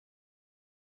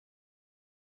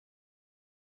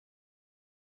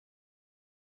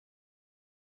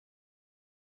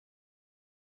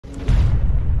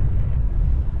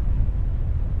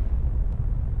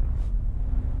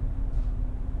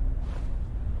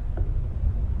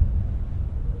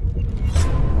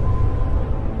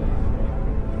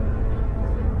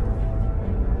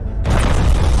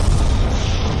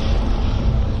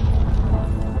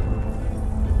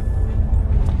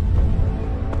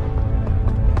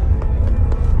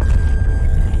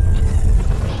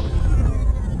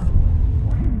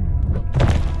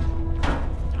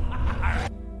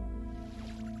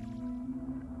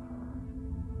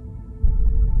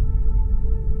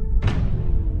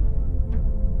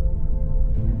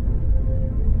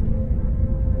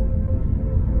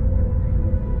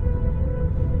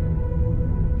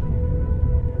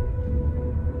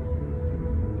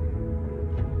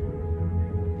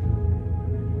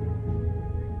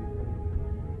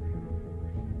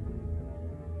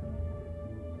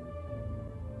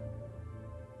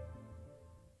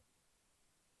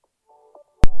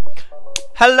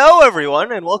Hello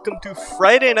everyone, and welcome to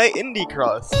Friday Night Indie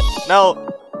Cross. Now,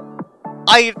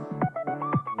 I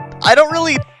don't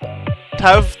really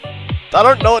have, I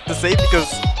don't know what to say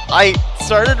because I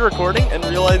started recording and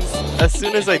realized as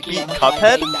soon as I beat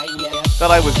Cuphead that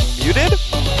I was muted.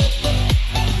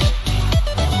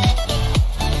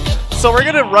 So we're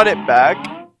gonna run it back,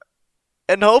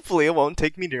 and hopefully it won't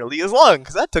take me nearly as long,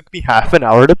 because that took me half an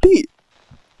hour to beat.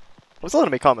 I was allowed to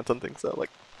make comments on things though,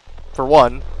 like, for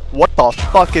one, what the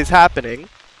fuck is happening?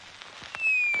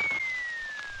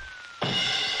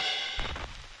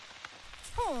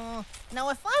 Now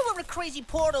if I were a crazy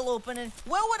portal opener,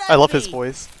 where would I love be? his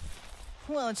voice.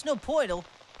 Well, it's no portal,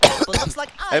 but looks like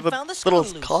I have found a the screw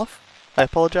little loose. cough. I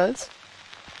apologize.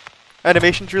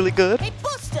 Animation's really good. Hey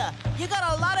Buster, you got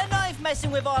a lot of knife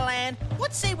messing with our land.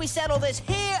 Let's say we settle this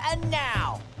here and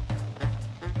now.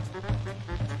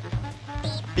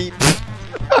 Beep.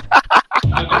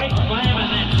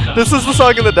 This is the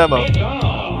song in the demo.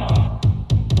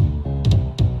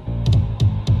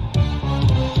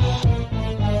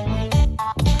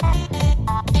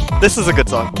 This is a good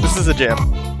song. This is a jam.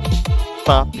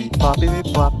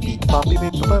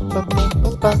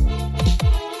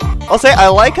 I'll say I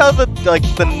like how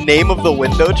the name of the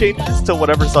window changes to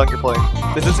whatever song you're playing.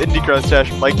 This is Indie Cross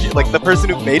Dash Mike G, like the person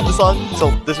who made the song.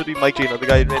 So this would be Mike Gino, the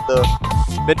guy who made the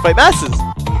Mid-Fight Masses.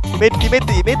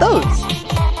 He made those.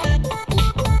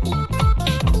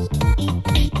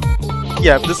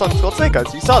 Yeah, this song's called Snake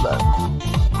Eyes. You saw that.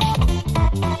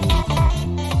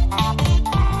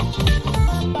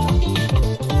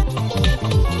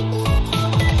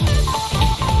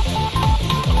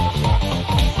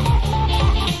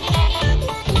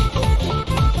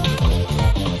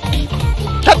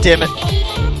 God damn it.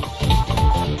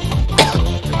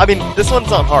 I mean, this one's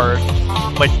not hard.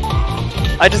 Like,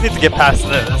 I just need to get past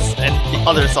this and the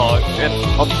other song, and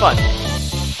I'll be fine.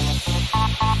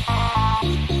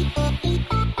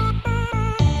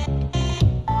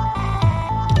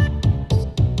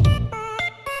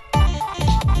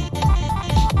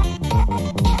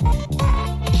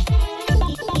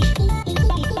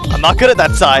 I'm not good at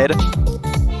that side.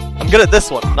 I'm good at this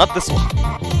one, not this one.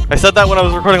 I said that when I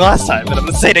was recording last time, and I'm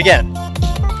gonna say it again.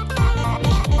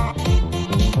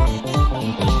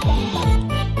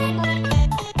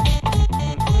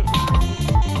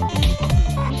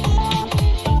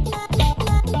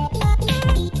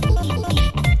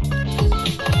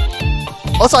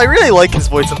 Also, I really like his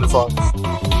voice in the songs.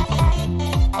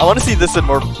 I want to see this in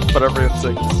more, but everyone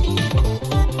sings.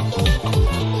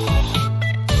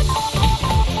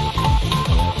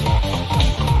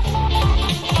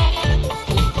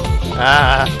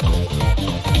 Ah.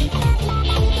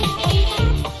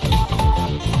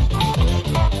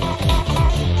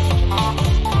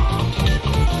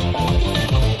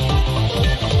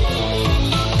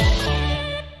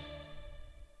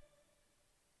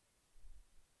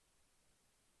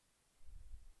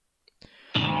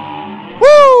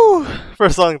 Woo!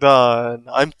 First song done.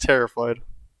 I'm terrified.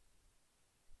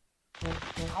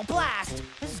 Oh blast!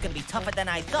 This is gonna be tougher than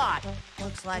I thought.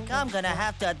 Looks like I'm gonna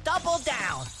have to double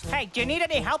down. Hey, do you need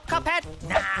any help, Cuphead?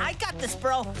 Nah, I got this,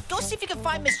 bro. Go see if you can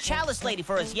find Miss Chalice Lady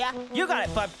for us, yeah? You got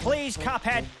it, but please,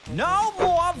 Cuphead, no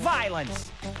more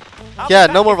violence. Yeah,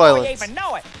 no more violence. You even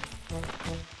know it.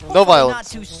 No violence. Not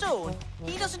too soon.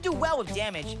 He doesn't do well with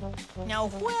damage. Now,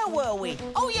 where were we?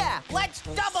 Oh yeah, let's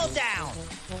double down.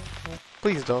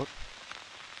 Please don't.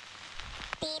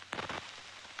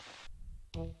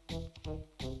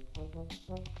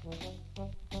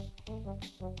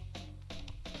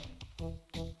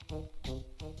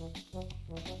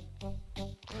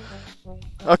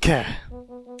 Okay.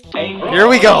 Here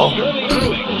we go.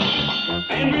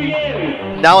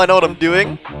 Now I know what I'm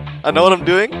doing. I know what I'm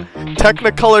doing.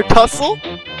 Technicolor Tussle.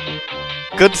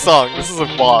 Good song. This is a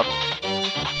bop.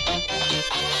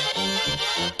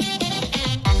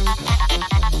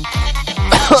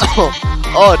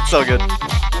 Oh, it's so good.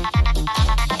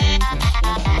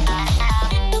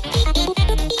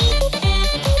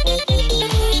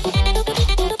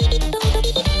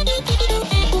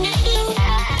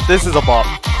 This is a bop.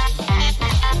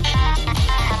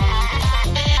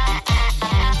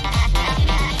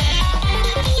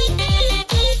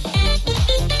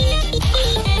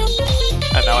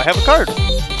 And now I have a card.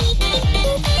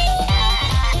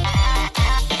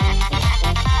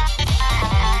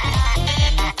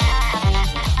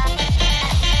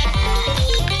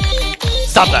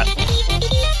 Stop that.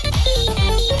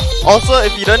 Also,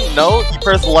 if you didn't know, you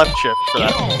press left shift for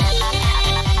that.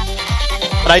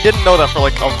 And I didn't know that for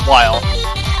like a while.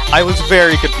 I was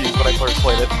very confused when I first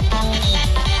played it.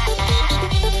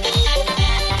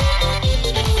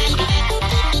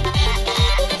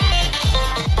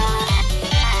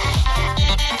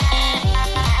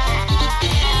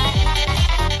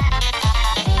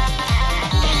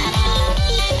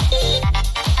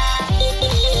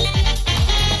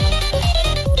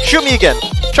 Shoot me again.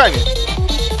 Try me.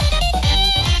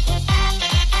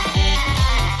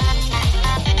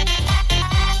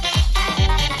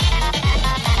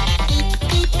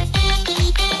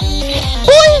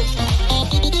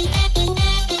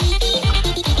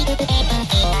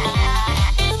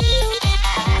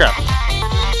 Crap.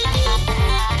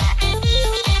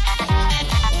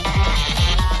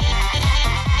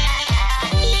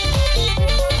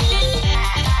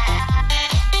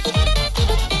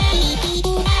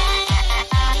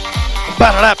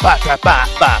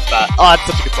 Oh, that's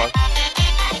such a good song.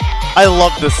 I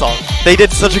love this song. They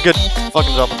did such a good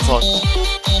fucking job on the song.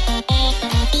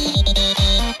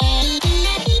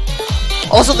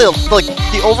 Also, the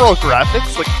overall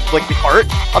graphics, like the art,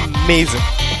 amazing.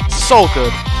 So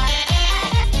good.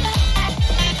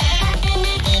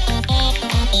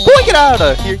 Boy, get out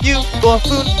of here, you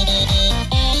buffoon!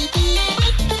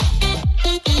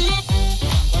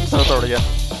 Don't throw it again.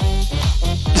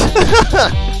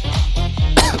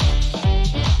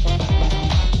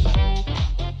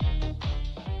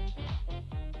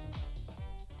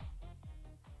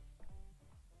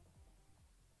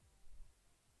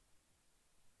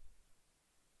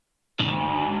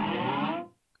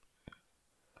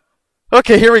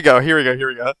 Okay, here we go.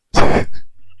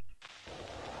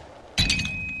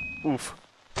 Oof.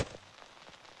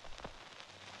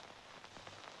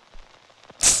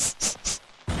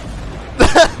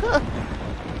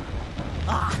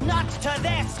 Not to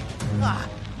this!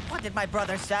 What did my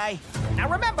brother say? Now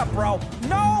remember, bro,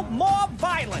 no more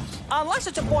violence. Unless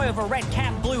it's a boy with a red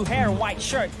cap, blue hair, and white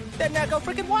shirt. Then go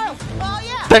freaking wild. Oh,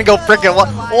 yeah. Then go frickin'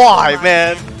 why,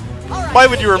 man? Right, Why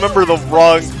would you remember the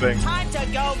wrong thing? Time to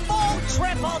go full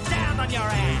triple down on your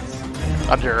ass.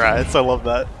 On your ass, I love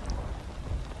that.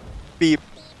 Beep.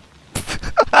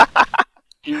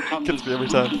 Gets me every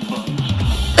time.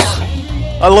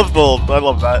 I love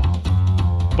that.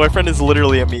 Boyfriend is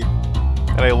literally a meme,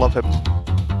 and I love him.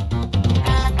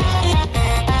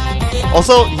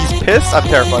 Also, he's pissed. I'm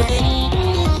terrified.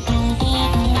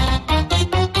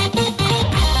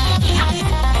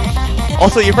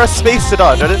 Also, you press space to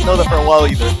dodge. I didn't know that for a while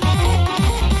either.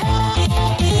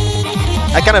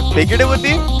 I kind of figured it would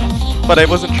be, but I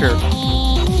wasn't sure.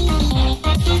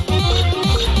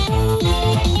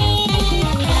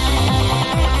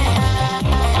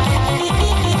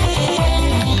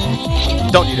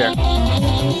 Don't you dare.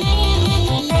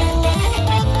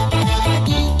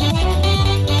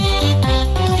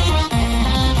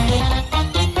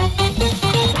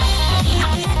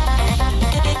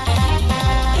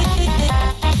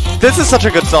 This is such a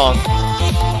good song.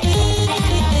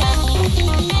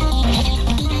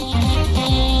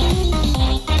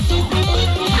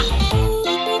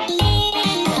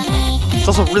 It's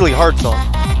also a really hard song.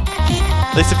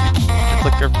 At least if it's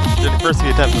like the first few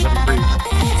attempts, it's gonna be pretty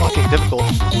fucking difficult.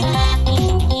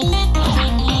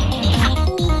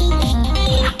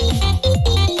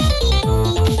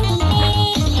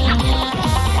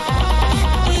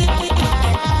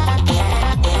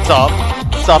 Stop.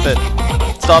 Stop it.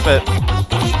 Stop it.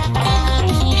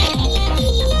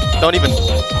 Don't even.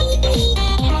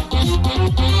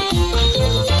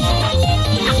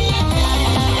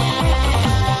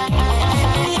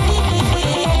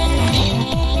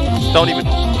 Don't even.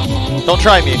 Don't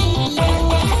try me.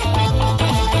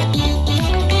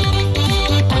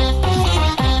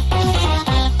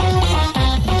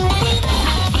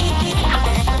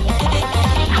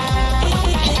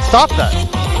 Stop that.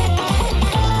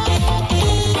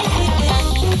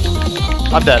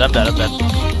 I'm dead.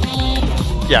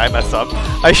 Yeah, I messed up.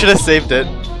 I should have saved it.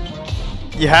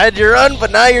 You had your run,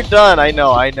 but now you're done. I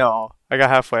know. I got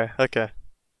halfway. Okay.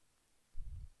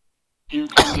 Here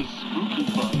comes the spooky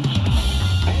part.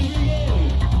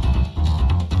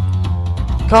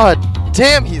 God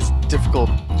damn, he's difficult.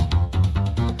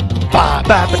 Ba,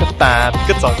 ba, ba, da, ba.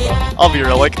 Good song though. I'll be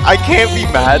real, like, I can't be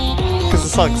mad because the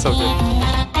song's so good.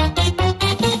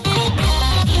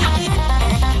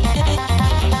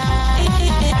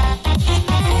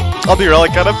 I'll be real, I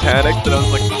kind of panicked and I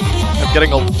was like, I'm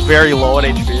getting very low on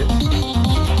HP.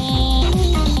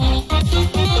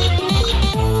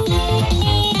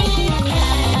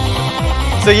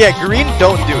 So yeah, green,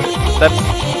 don't do it. That's...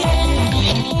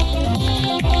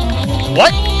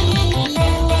 What?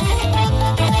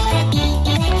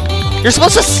 You're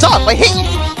supposed to stop! I hate you!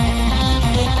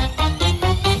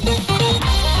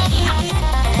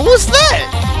 What was that?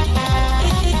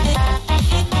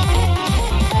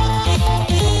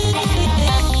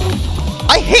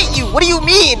 I hate you! What do you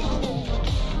mean?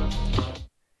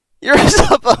 You're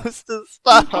supposed to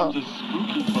stop!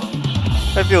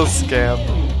 I feel scammed.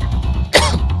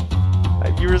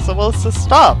 You were supposed to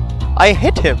stop! I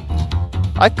hit him!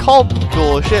 I call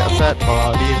bullshit on that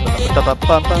body.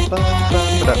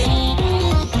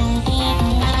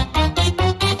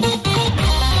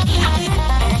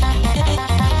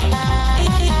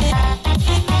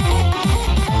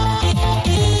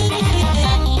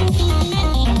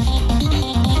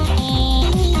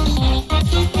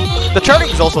 The charting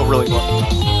is also really fun.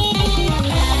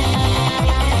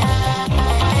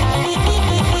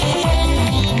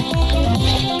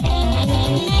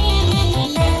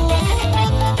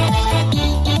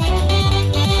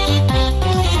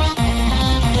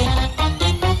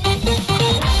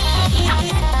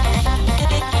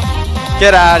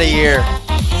 Get out of here.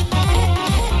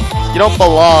 You don't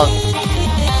belong.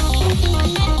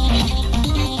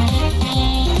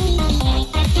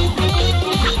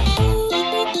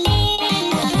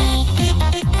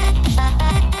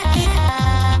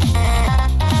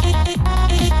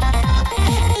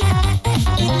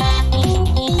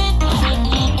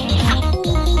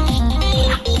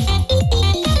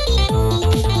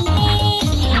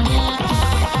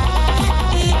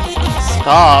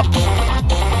 Stop.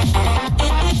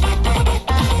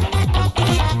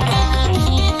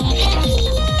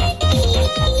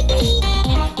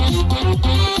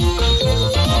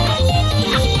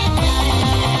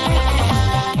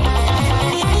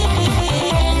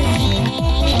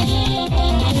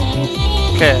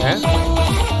 Okay.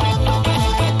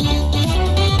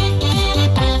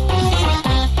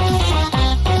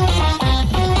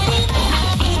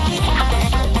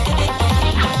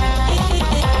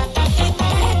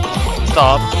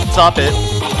 Stop it.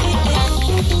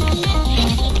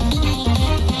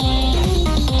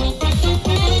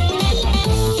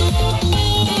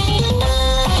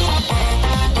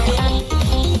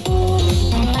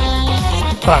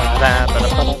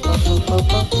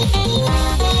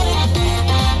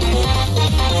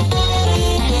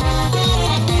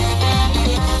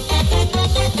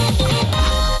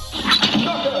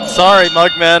 Sorry,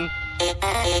 Mugman.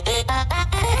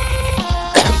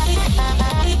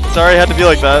 Sorry, it had to be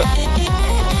like that.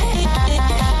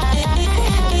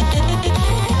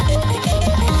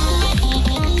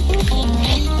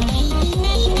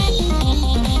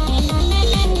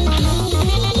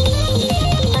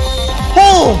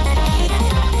 Oh!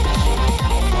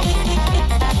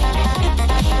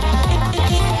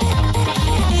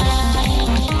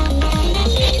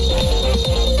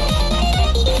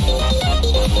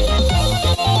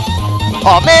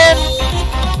 Aw, man!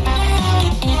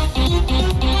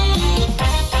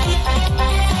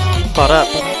 Ba-da.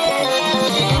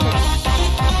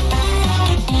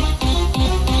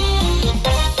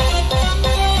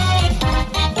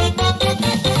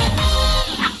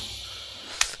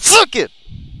 Suck it!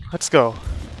 Let's go.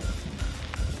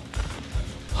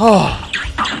 Oh.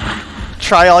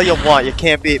 Try all you want, you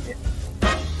can't beat me.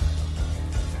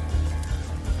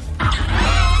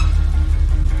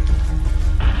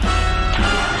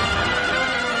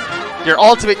 Your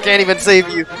ultimate can't even save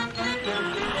you.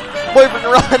 Boyfriend,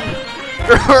 run!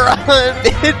 Run,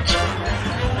 bitch!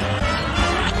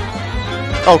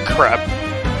 Oh, crap.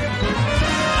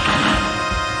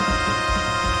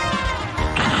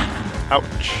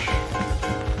 Ouch.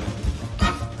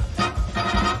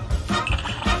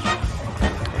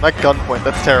 That gunpoint,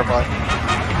 that's terrifying.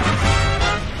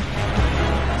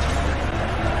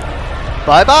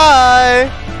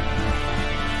 Bye-bye!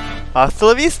 Hasta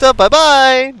la vista,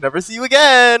 bye-bye! Never see you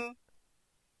again!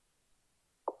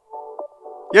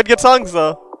 You had good songs,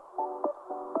 though.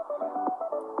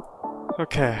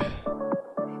 Okay.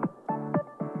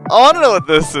 I want to know what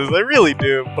this is, I really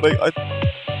do, but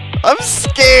I'm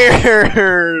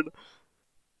scared!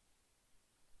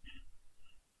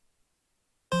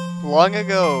 Long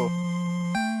ago.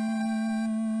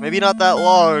 Maybe not that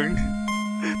long.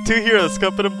 Two heroes,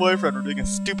 Cuphead and Boyfriend, were doing a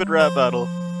stupid rap battle.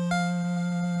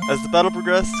 As the battle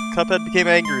progressed, Cuphead became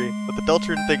angry, with the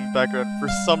Deltarune thing in the background for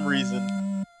some reason.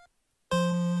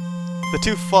 The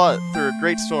two fought through a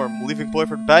great storm, leaving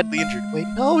Boyfriend badly injured. Wait,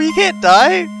 no, he can't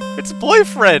die! It's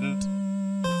Boyfriend!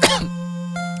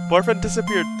 Boyfriend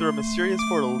disappeared through a mysterious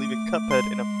portal, leaving Cuphead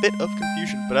in a bit of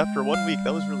confusion, but after 1 week,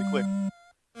 that was really quick.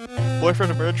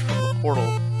 Boyfriend emerged from the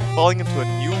portal, falling into a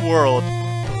new world,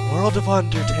 the world of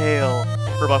Undertale,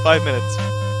 for about 5 minutes.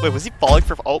 Wait, was he falling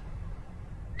for— oh.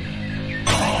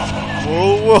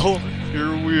 Whoa, whoa,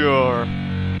 here we are.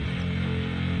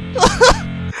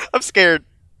 I'm scared.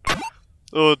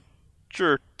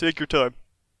 Sure, take your time.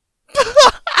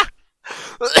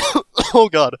 Oh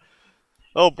god.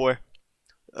 Oh boy.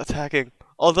 Attacking.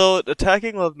 Although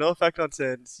attacking will have no effect on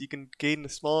sands, you can gain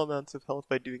small amounts of health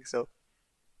by doing so.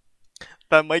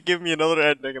 That might give me another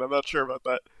ending, and I'm not sure about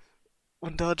that.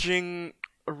 When dodging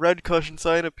A red caution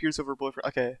sign appears over boyfriend.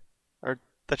 Okay. Or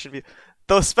that should be.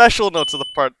 Those special notes are the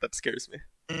part that scares me.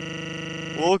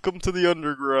 Welcome to the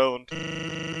underground.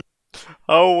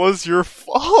 How was your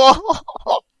Oh,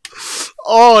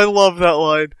 I love that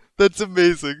line. That's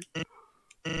amazing.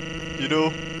 You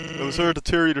know, it was hard to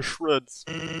tear you to shreds.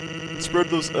 Spread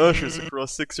those ashes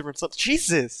across 6 different suns.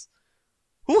 Jesus!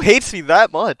 Who hates me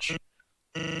that much?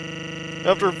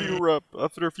 After a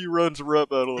few rounds of rap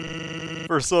battling,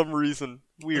 for some reason,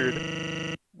 weird.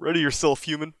 Ready yourself,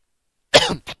 human.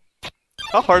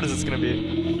 How hard is this gonna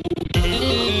be?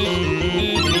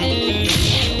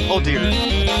 Oh dear.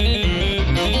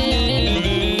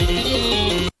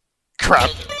 Crap.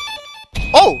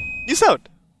 Oh! New sound!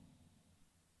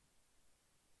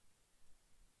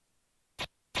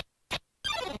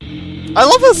 I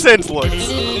love how Sans looks.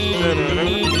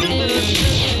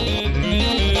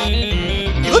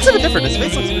 He looks a bit different. His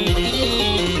face looks a bit different.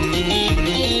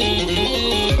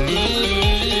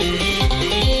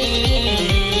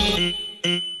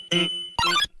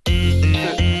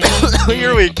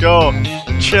 Here we go.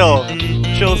 Chill.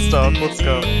 Chill stuff. Let's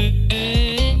go.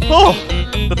 Oh!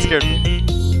 That scared me.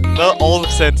 Not all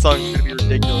of Sans songs are gonna be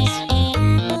ridiculous.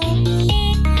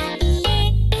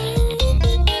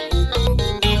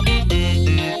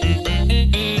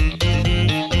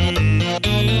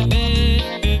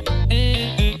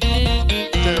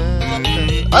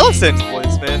 I love Sans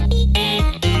voice, man.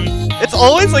 It's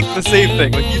always like the same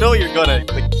thing. Like, you know you're gonna,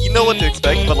 like, you know what to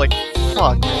expect, but like,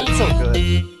 fuck, man, it's so good.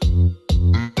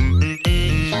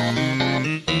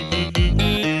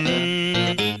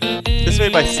 This is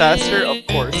made by Saster, of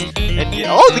course. And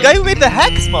yeah, oh, the guy who made the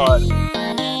Hex mod!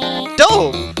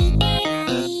 Dope!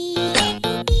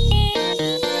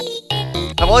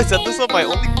 I've always said this one, my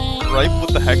only gripe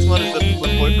with the Hex mod is that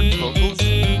with Boyfriend's vocals,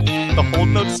 the hold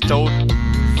notes don't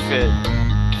fit.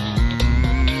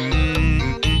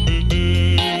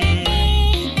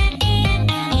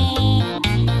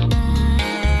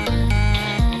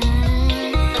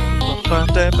 Oh,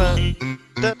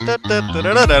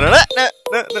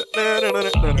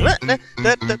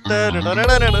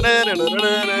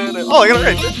 I got it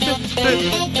right.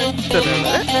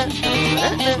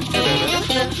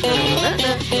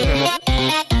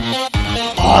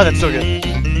 Oh, that's so good.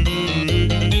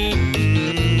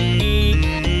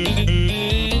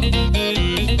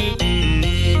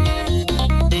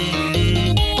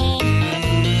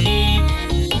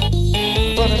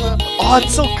 Oh,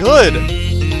 it's so good.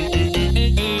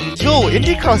 Yo,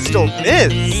 Indie Cross still is!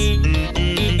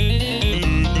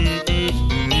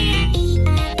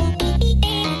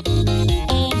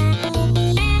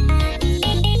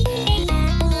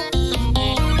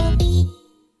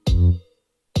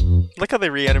 I like how they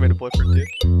reanimated Boyfriend too.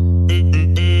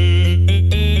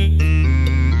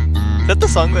 Is that the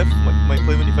song that might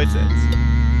play when you fight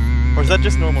Sans? Or is that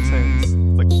just normal Sans?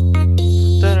 Like...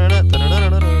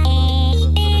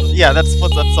 Yeah, that's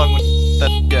what's that song when... That,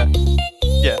 yeah.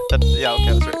 Yeah, yeah,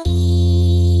 okay, that's right.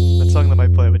 That song that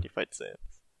might play when you fight Sans.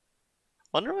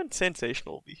 Wonder when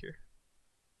Sensational will be here.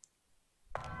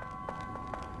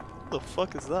 What the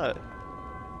fuck is that?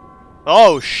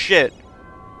 Oh shit!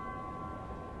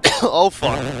 Oh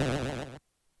fuck.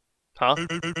 Huh?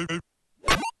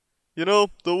 You know,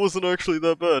 that wasn't actually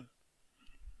that bad.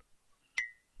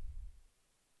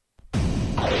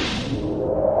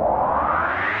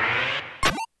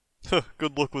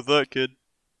 Good luck with that, kid.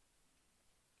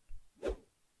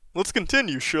 Let's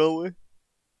continue, shall we?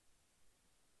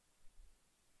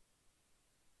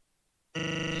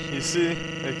 You see,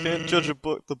 I can't judge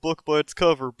the book by its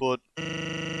cover, but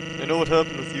I know what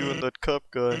happened with you and that cop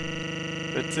guy.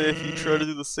 I'd say if you try to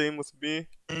do the same with me,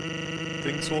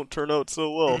 things won't turn out so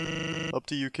well. Up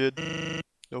to you, kid.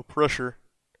 No pressure.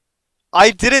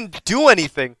 I didn't do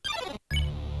anything!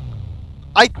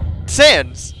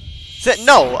 Sans!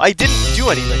 No, I didn't do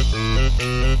anything.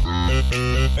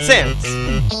 Sans.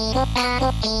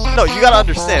 No, you gotta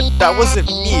understand, that wasn't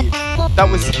me. That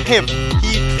was him.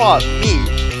 He fought me.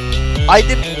 I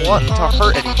didn't want to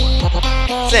hurt anyone.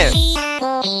 Sans.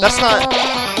 That's not...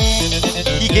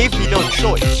 He gave me no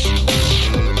choice.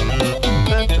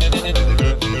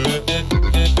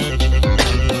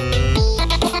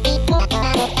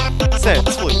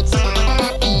 Sans, please.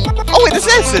 Oh wait, this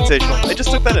is sensational. I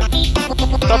just took that in.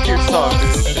 Top tier song.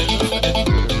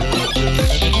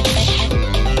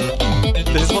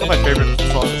 This is one of my favorite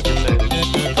songs per se,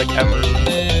 like ever.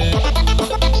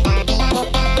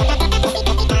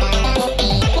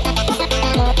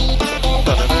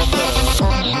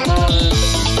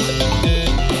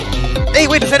 Hey,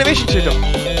 wait, this animation changed up.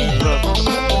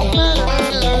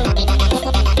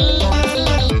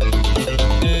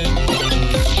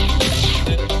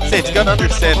 You gotta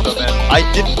understand though, man. I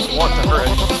didn't want to hurt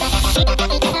him.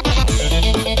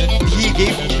 He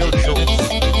gave me no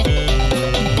choice.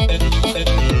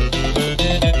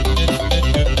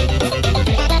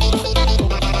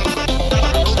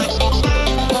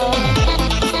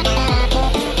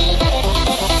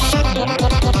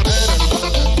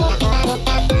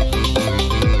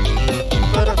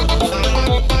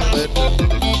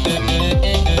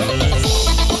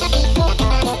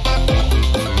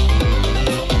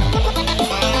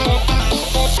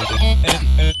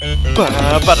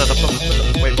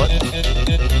 Wait, what?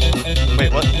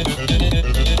 Wait, what?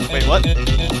 Wait, what?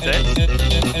 Dance?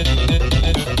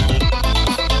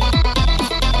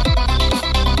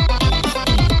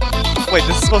 Wait,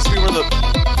 this is supposed to be where the...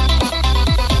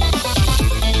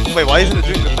 Wait, why isn't it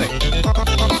doing the thing?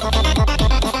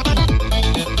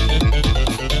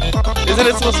 Isn't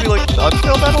it supposed to be like the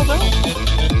uphill battle now?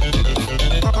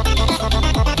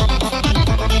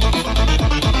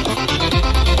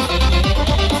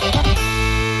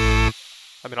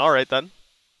 I mean, alright then.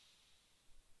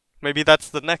 Maybe that's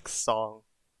the next song.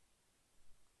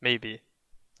 Maybe.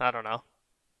 I don't know.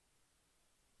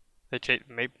 They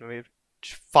maybe.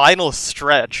 Final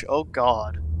stretch. Oh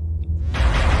god.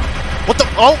 What the?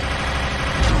 Oh!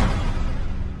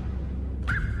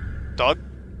 Dog?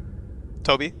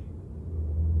 Toby?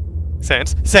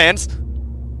 Sans? Sans?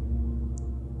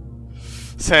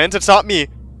 Sans, it's not me!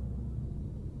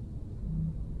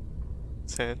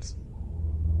 Sans?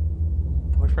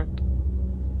 Boyfriend?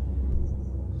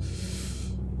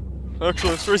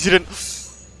 Actually, I'm surprised you didn't.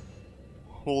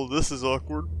 Oh, this is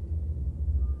awkward.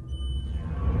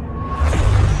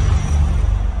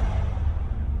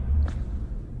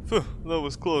 Phew, that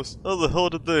was close. How the hell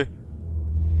did they?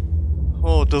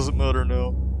 Oh, it doesn't matter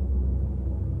now.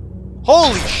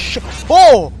 Holy shit!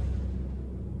 Oh!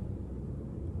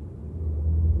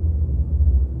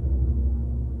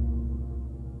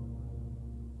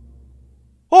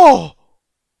 Oh!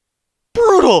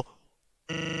 Brutal!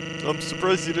 I'm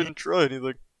surprised you didn't try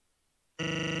anything.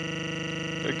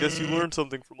 I guess you learned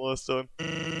something from last time.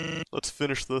 Let's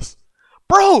finish this.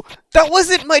 Bro! That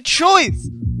wasn't my choice!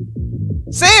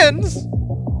 Sans!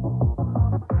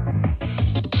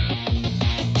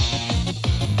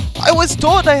 I was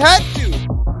told I had to!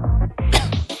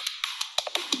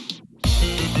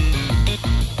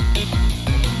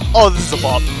 Oh, this is a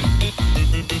bop.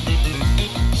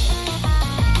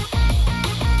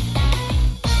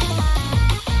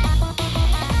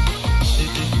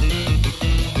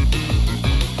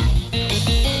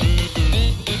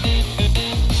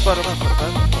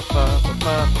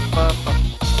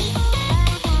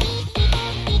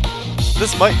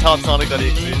 This might top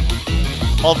Sonic.exe.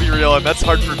 I'll be real, and that's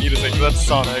hard for me to say, because that's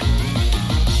Sonic.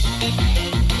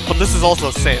 But this is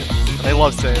also Sans, and I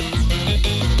love Sans.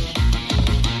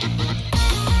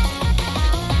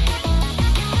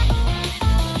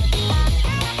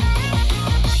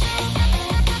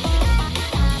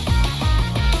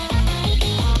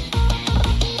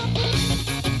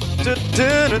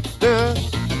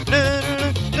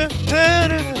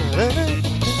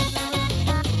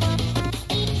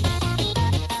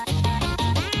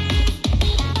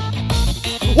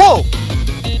 Whoa!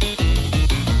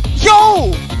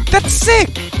 Yo! That's sick!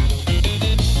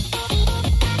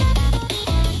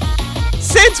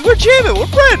 Sans, we're jamming, we're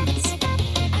friends!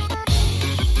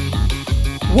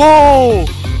 Whoa!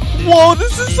 Whoa,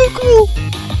 this is so cool!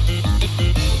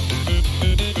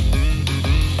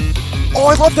 Oh,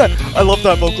 I love that! I love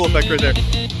that vocal effect right there.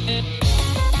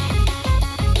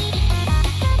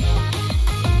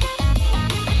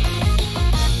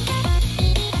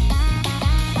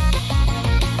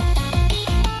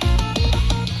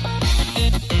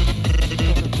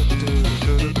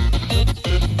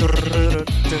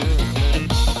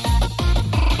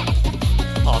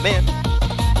 Aw, man.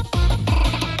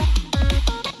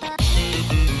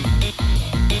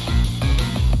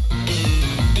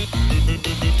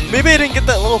 Maybe I didn't get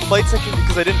that little fight section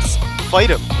because I didn't fight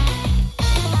him.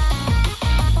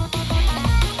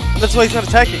 That's why he's not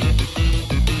attacking.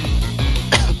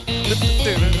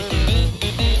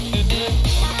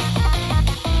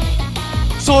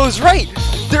 So I was right!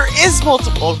 There is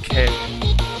multiple. Okay.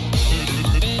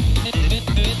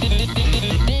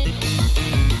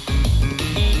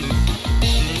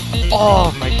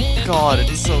 Oh my god,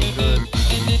 it's so good.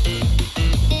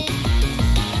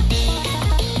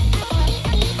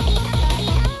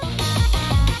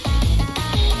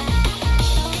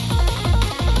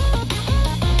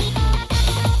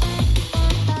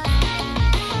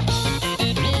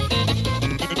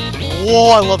 Whoa,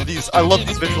 I love these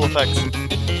visual effects.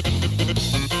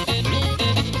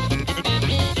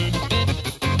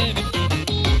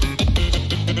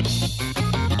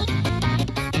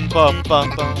 Ba, ba,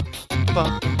 ba, ba,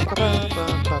 ba,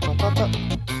 ba, ba, ba, ba.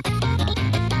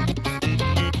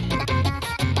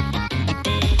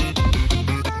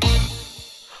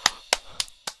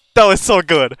 That was so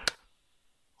good.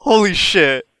 Holy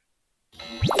shit.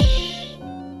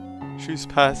 She's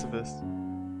pacifist.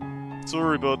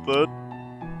 Sorry about that.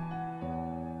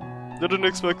 I didn't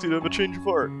expect you to have a change of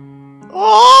heart.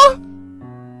 Aww!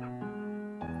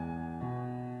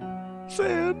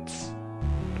 Sans.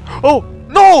 Oh,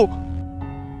 no!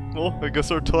 Well, I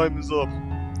guess our time is up.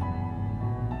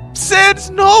 Sans,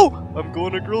 no! I'm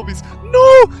going to Grillby's.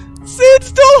 No!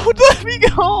 Sans, don't let me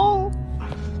go!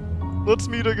 Let's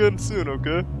meet again soon,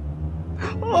 okay?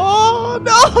 Oh,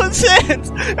 no,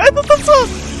 Sans! I thought that's all...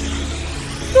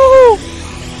 No!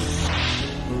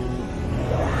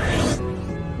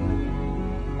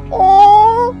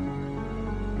 Oh!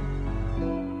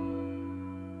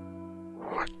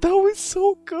 That was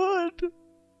so good!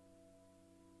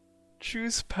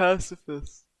 Choose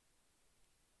pacifist.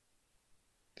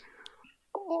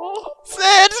 Oh,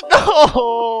 Sans,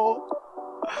 no!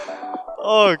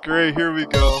 Oh, great, here we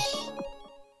go.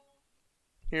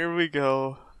 Here we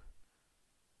go.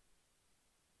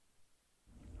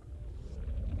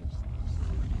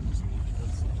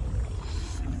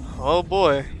 Oh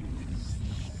boy.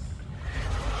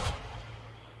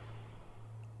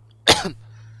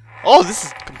 Oh, this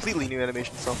is completely new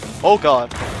animation stuff. Oh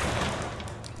god.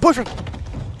 Boyfriend!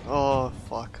 Oh,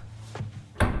 fuck.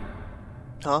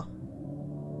 Huh?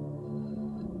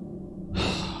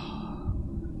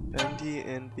 MD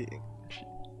and the English.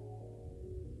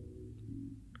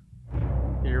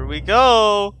 Here we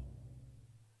go!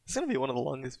 It's gonna be one of the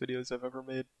longest videos I've ever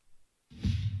made.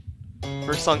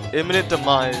 First song, Imminent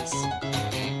Demise.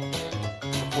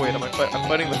 Wait, I'm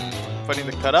fighting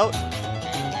the cutout?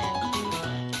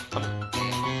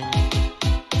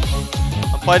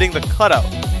 I'm fighting the cutout.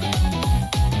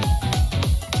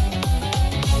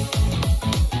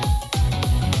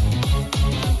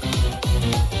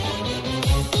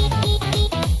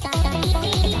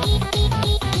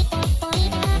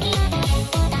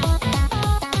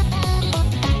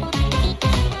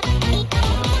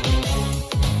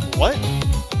 What?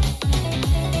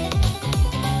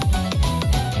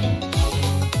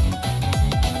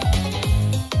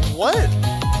 What?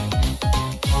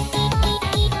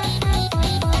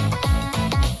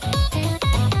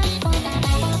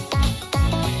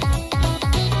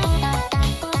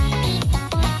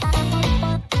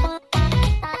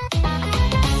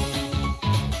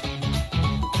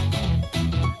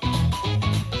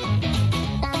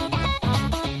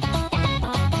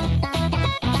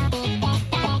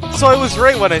 So I was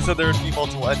right when I said there would be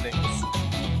multiple endings.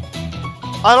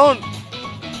 I don't...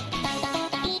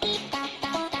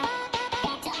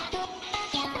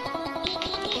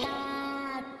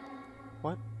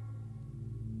 What?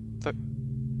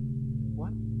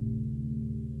 What?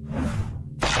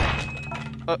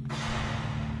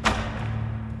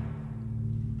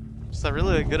 Is that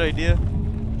really a good idea?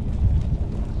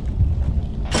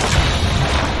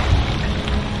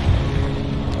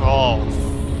 Oh.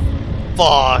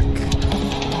 Fuck.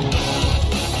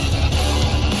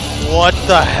 What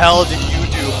the hell did you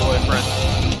do, boyfriend?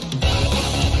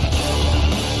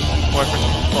 Boyfriend,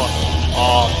 fuck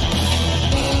off.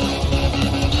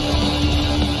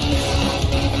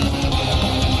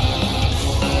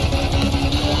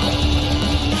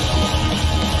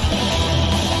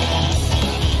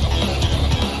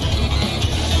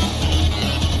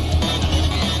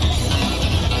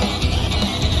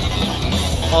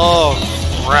 Oh,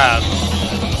 crap.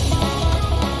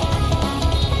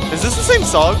 Is this the same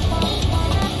song?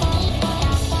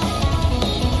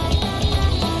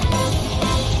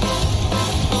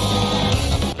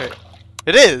 Wait.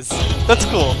 It is! That's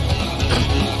cool.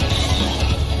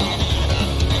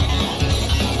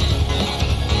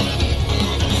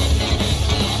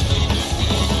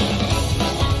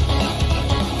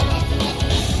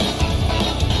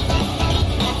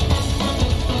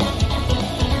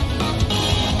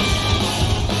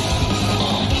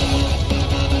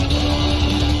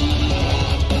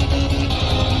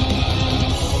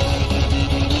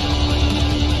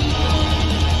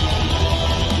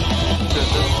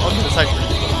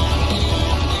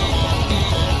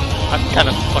 I'm kind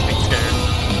of fucking scared.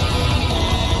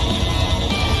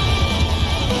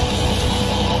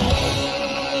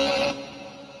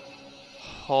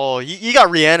 Oh, you got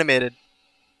reanimated.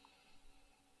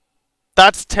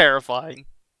 That's terrifying.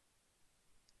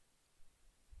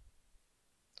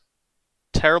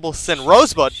 Terrible sin.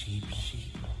 Rosebud!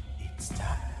 It's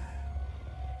time.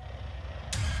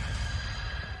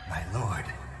 My lord.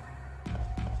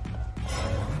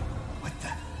 What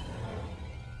the?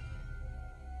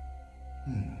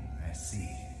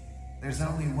 There's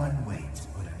only one way to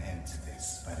put an end to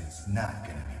this, but it's not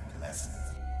gonna be pleasant.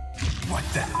 What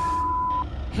the?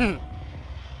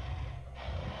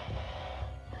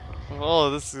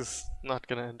 Oh, this is not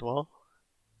gonna end well.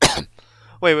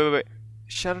 Wait.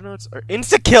 Shadow notes are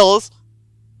insta kills.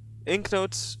 Ink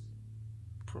notes.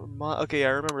 Okay, I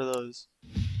remember those.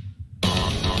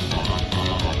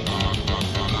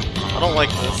 I don't like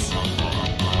this.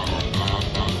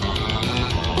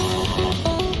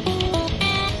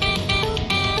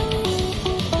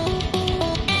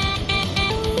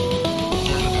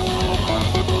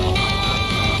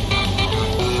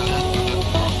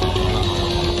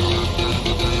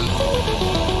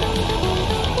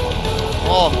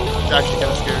 Oh, I'm actually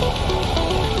kind of scared.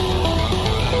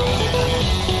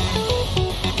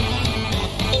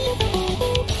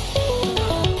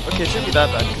 Okay, it shouldn't be that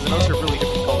bad because the notes are really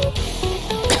different colors.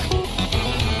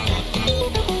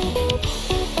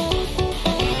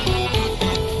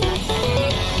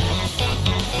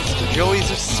 Mr. Joey's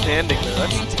just standing there.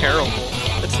 That's terrible.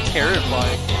 That's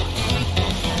terrifying.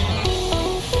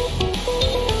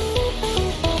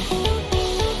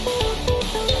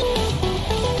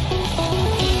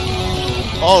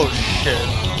 Oh shit.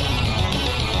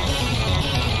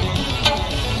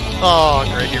 Oh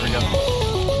great, here we go.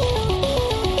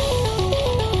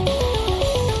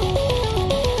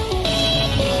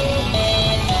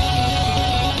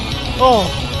 Oh!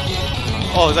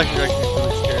 Oh, it's actually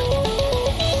really scared.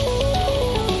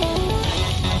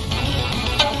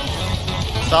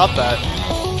 Stop that.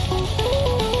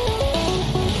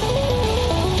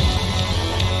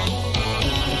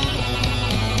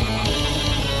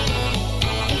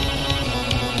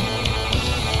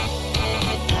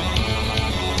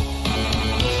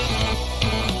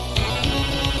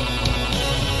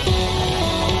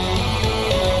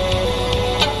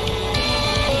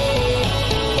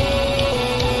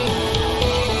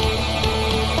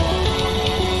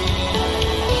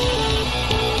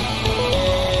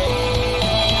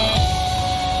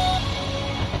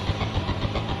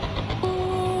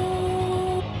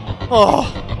 Oh!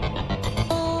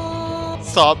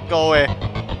 Stop, go away.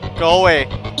 Go away.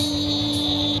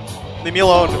 Leave me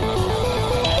alone.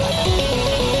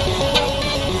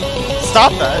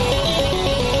 Stop that.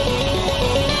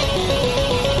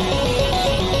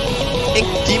 Ink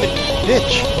demon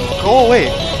bitch. Go away.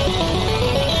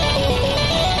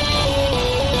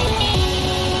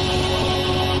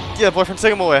 Yeah, boyfriend,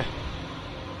 take him away.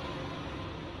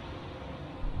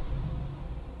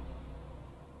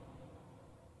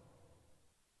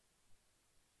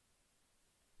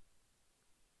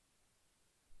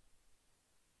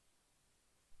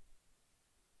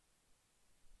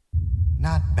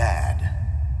 Not bad.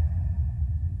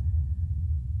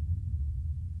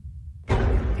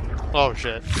 Oh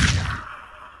shit.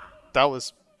 That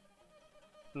was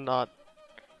not.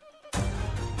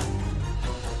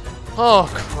 Oh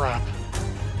crap.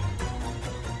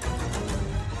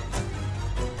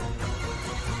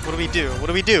 What do we do? What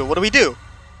do we do? What do we do?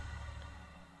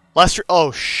 Last year.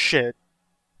 Oh shit.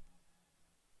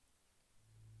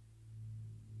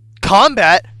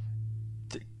 Combat?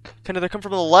 Can either come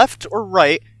from the left or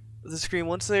right of the screen.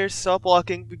 Once they stop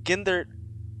walking, begin their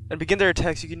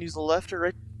attacks, you can use the left or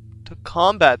right to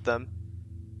combat them.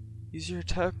 Use your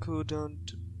attack cooldown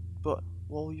to, but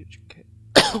well, you can.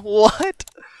 What?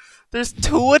 There's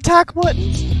 2 attack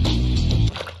buttons.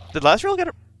 Did last roll get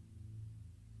a?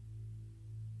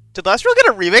 Did last roll get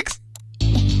a remix?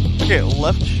 Okay,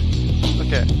 left.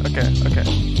 Okay.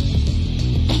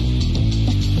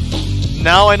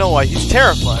 Now I know why he's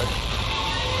terrified.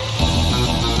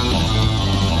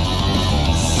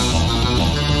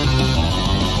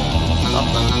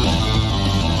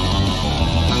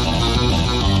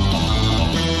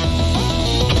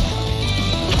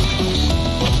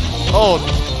 Oh,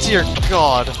 dear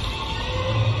God.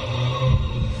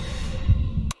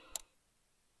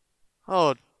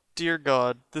 Oh, dear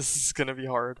God. This is gonna be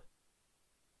hard.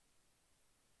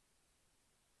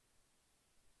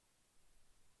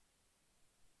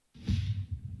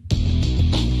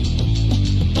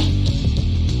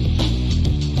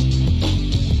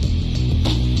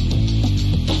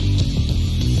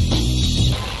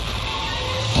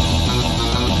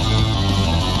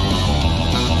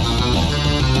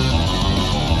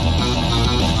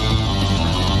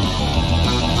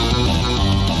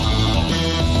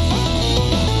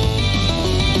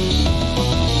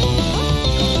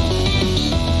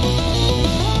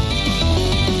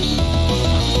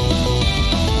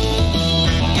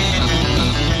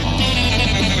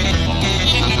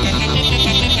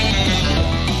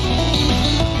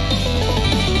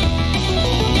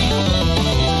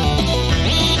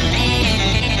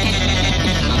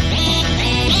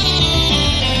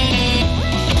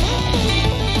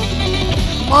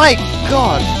 My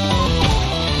god!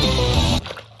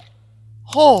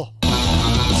 Oh!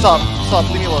 Stop, stop,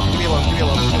 leave me alone, leave me alone, leave me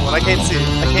alone, leave me alone. I can't see it,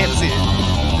 I can't see it.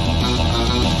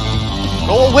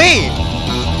 Go away!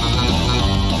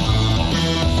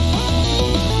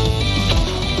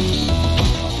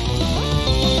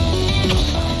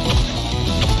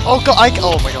 Oh god,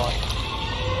 oh my god.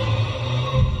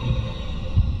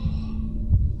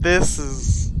 This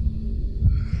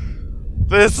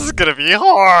is gonna be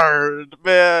hard,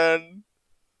 man.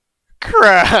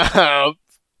 Crap.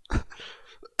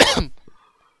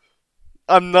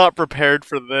 I'm not prepared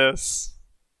for this.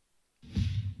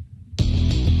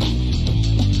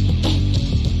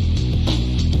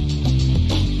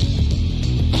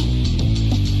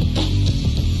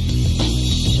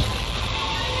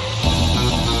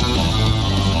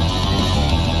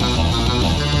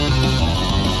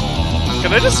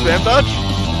 Can I just spam dodge?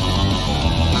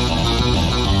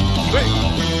 Wait.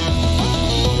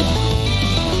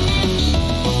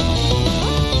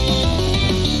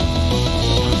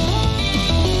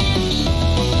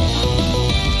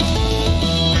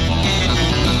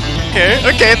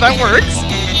 Okay, that works.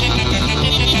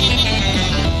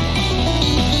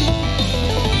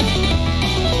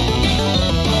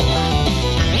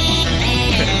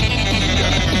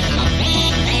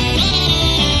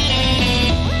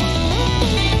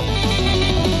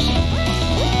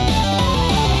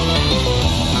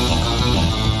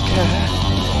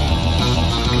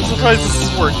 I'm surprised this is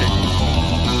working.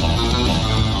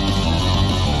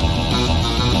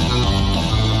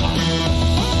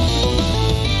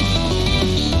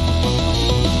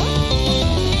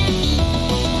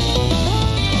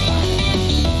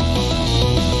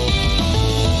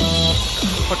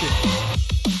 Okay.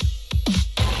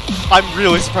 I'm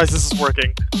really surprised this is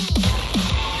working.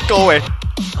 Go away.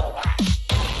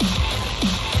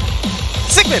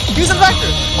 Sigmund! Use a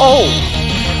vector! Oh!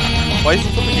 Why is he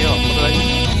flipping me off? What did I do?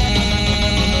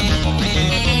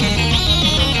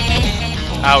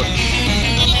 Ouch.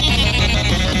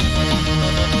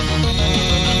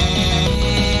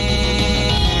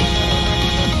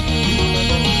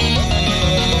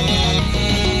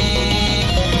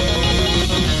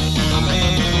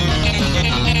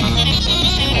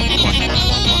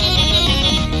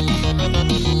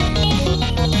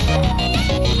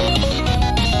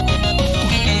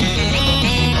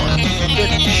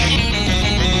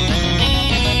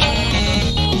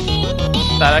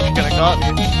 That actually kinda got me.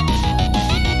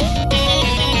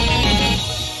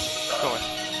 Go away.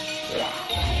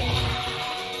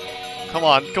 Come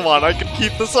on, come on, I can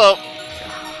keep this up.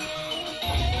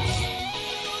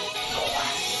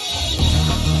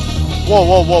 Whoa,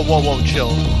 whoa, whoa, whoa, whoa,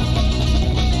 chill.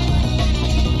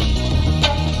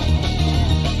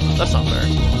 That's not fair.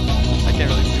 I can't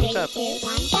really see what's happening.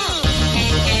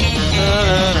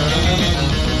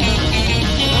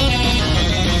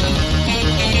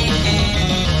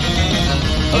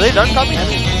 Are they done copying?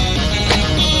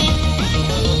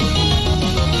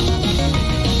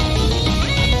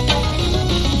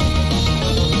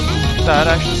 That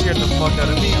actually scared the fuck out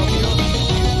of me.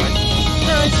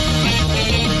 Nice.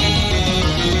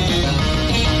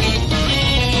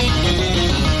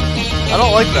 I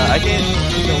don't like that. I can't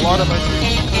see a lot of my screen.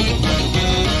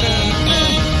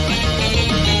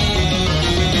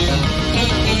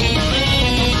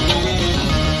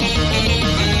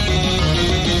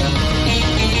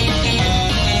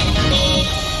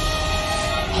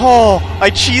 Oh,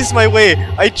 I cheesed my way.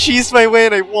 I cheesed my way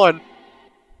and I won.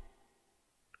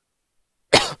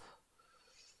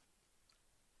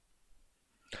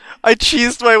 I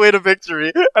cheesed my way to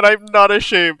victory, and I'm not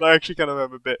ashamed. I actually kind of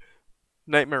am a bit.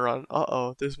 Nightmare Run.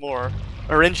 Uh-oh, there's more.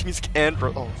 Arrange music and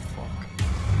oh, fuck.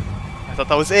 I thought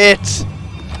that was it.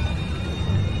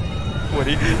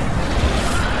 Woody.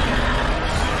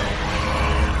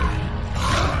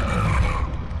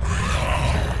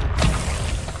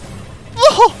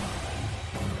 Oh!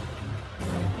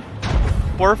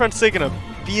 Boyfriend's taking a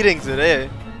beating today.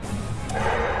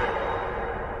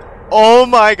 Oh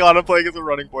my god, I'm playing as a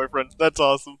running boyfriend. That's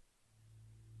awesome.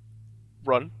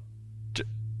 Run.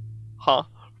 Huh?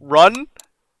 Run?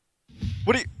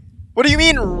 What do you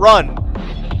mean run?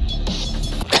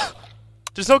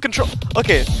 There's no control.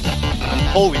 Okay.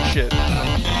 Holy shit.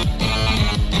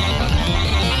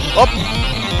 Oh!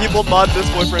 People mod this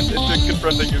boyfriend into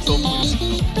confronting yourself, please.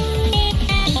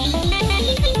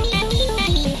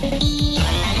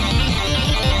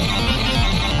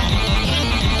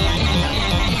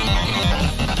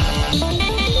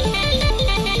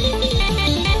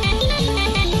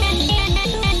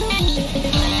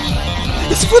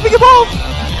 He's flipping him off!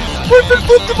 Boyfriend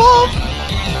flipped him off!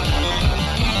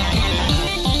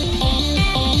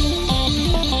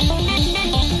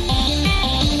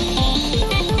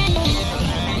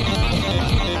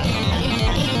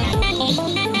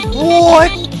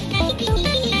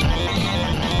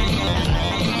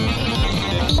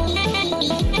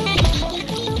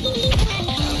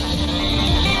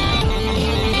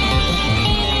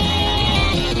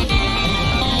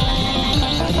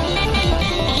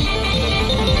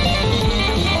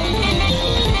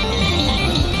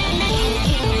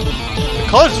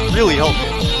 colors really help me.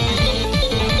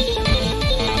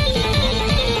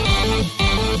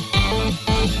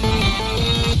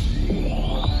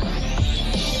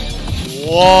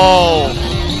 Whoa!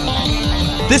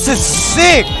 This is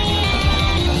sick!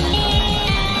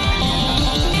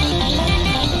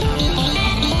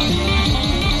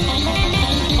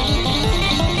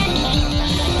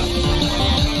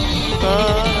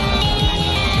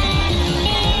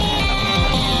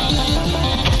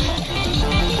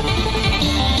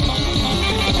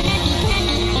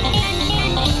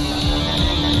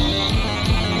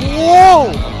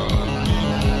 Whoa!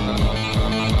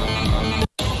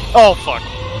 Oh fuck.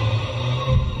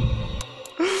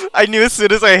 I knew as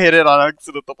soon as I hit it on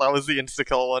accident that that was the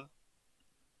insta-kill one.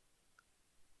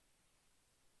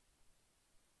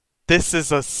 This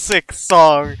is a sick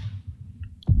song.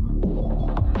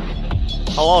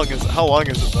 How long is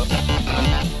it though?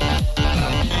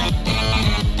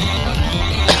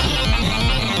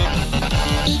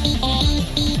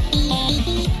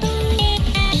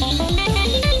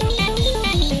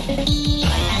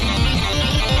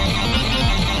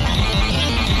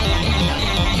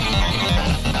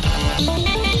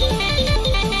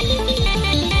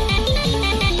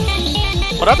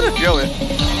 What happened to Joey?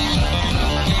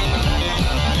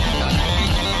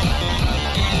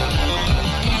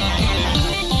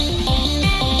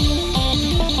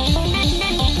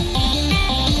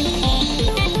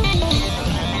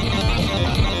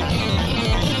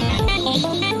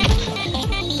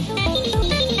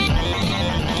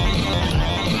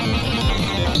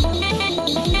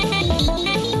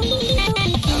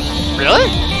 Really?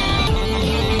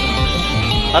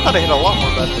 I thought I hit a lot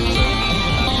more bad things there.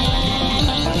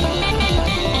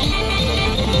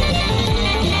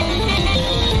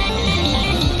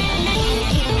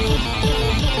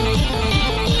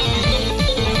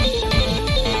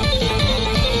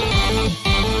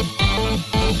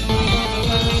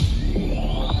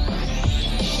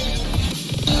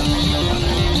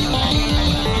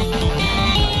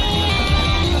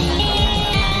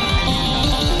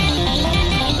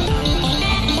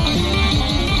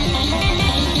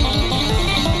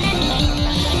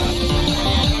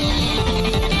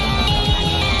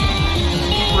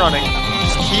 Running.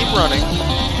 Just keep running.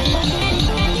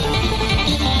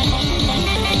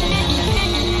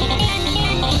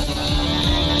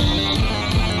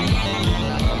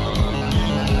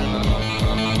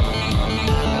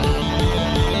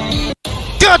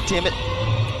 God damn it!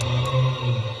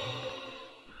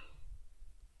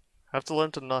 I have to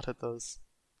learn to not hit those.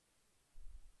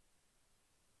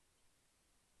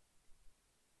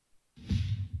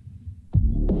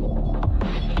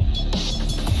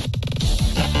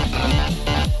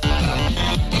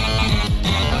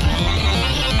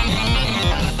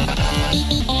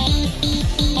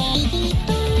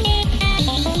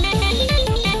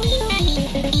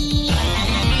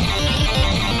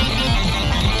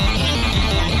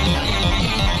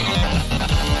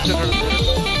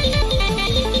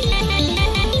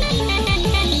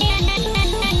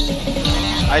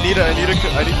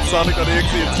 I need Sonic on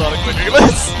EXE and Sonic clicking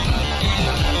this.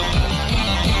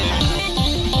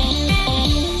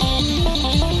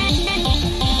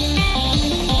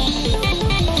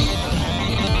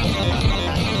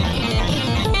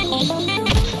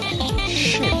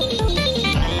 Shit.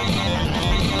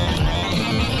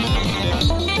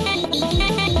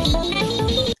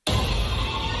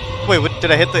 Wait, what,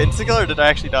 did I hit the insta-kill or did I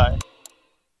actually die?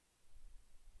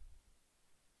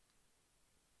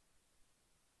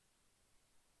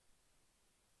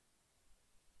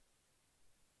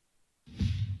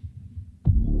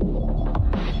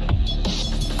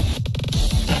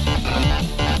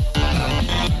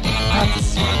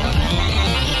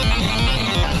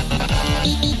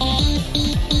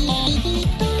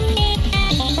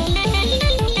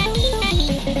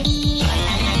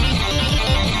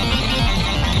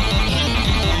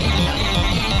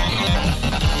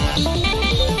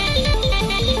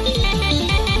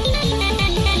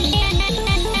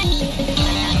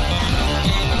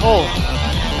 Oh.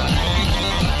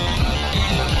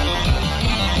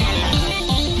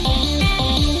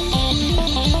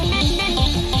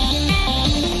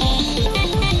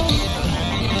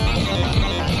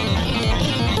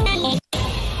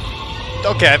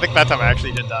 Okay, I think that time I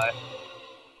actually did die.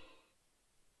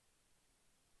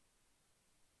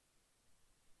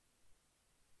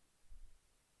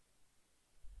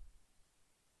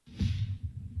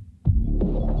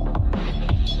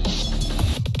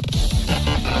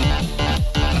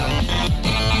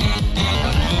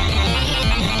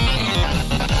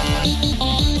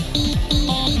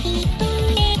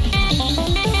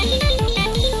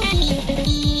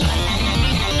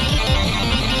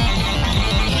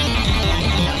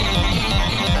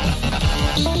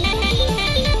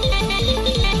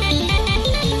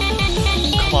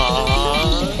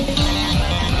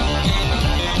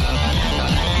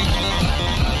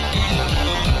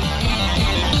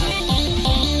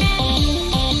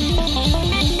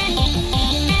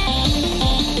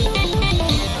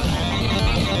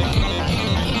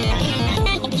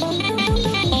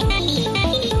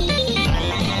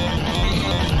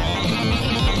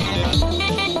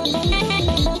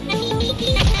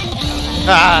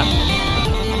 Ah!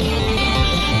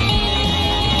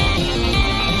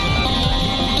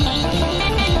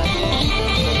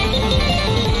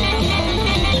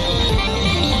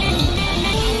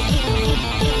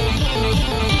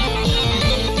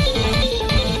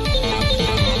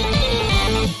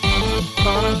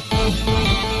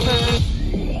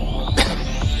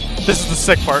 This is the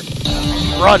sick part.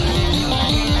 Run!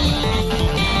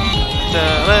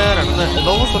 It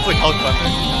almost looks like Hulk Thunder.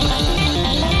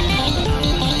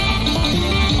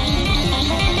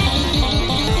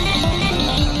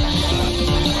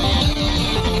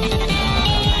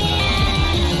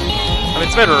 I mean,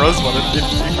 it's made of Rosebud. It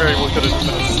very well could have just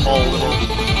been a small little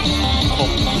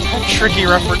tricky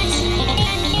reference.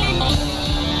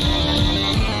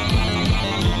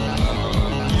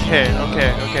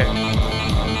 Okay.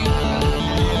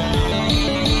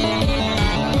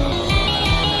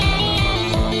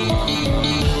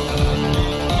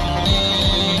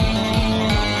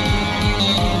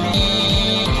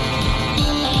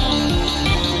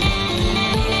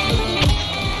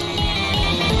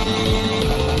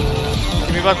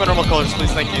 Give me back my normal colors,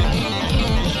 please, thank you.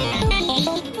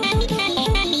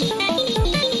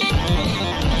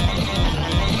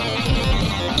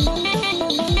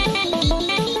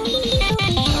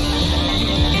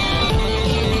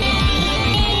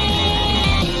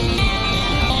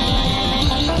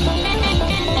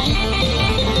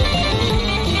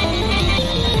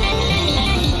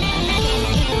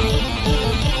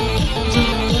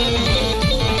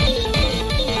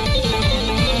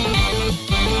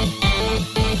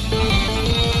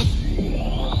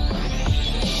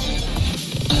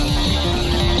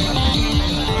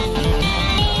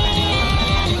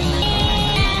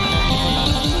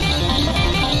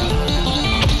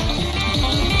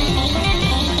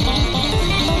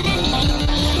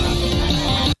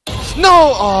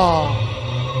 No! Oh!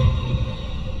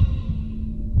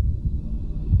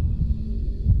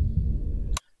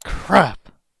 Crap.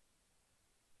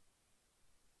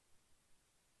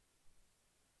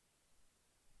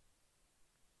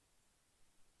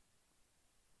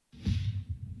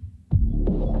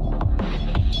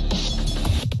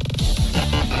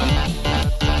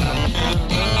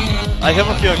 I have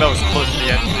a feeling that was close to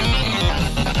the end, too.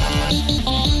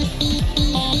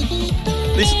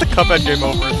 At least the Cuphead game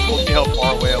over, it told me how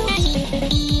far away I was.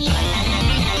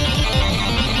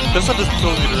 This one just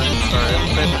told me to restart. I'm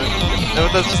saying that no,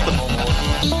 that's just the normal one.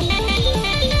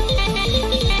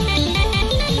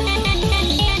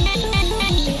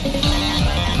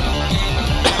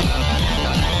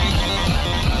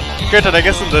 Granted, I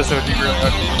guess in this it would be really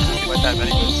hard to see my time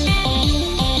anyways.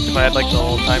 If I had like the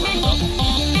whole timer stuff.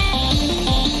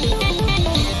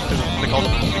 Because of like all the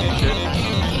moving and shit.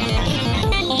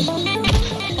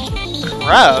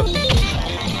 Crap!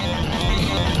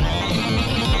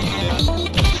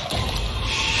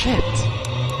 Shit!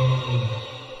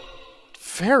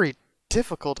 Very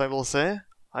difficult, I will say.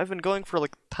 I've been going for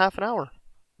like half an hour.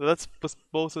 But that's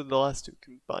both of the last two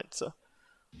combined, so.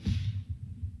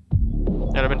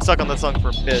 And I've been stuck on this song for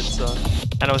a bit, so.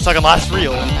 And I was stuck on Last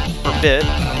Reel for a bit.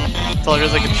 Until I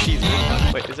realized I could cheese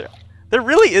it. Wait, is there? There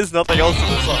really is nothing else to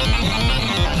this song.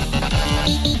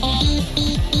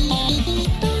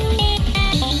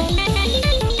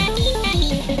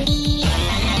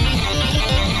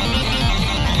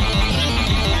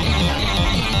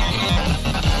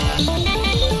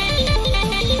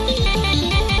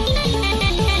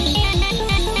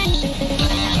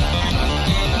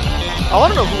 I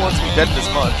want to know who wants me dead this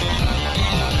much.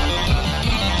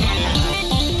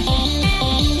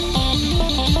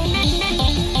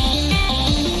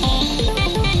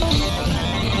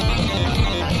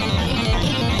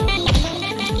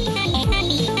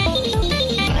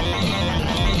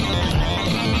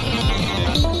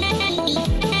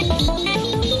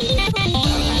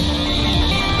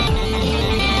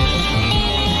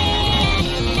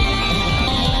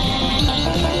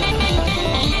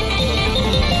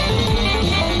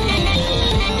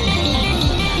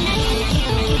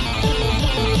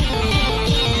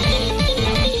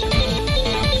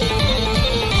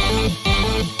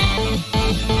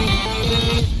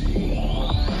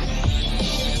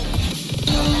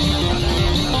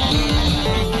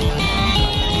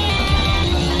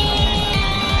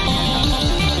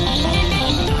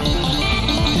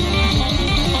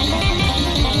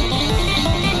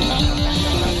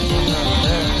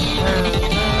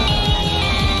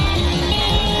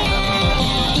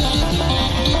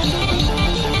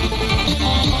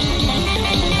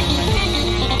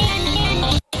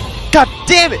 God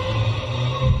damn it!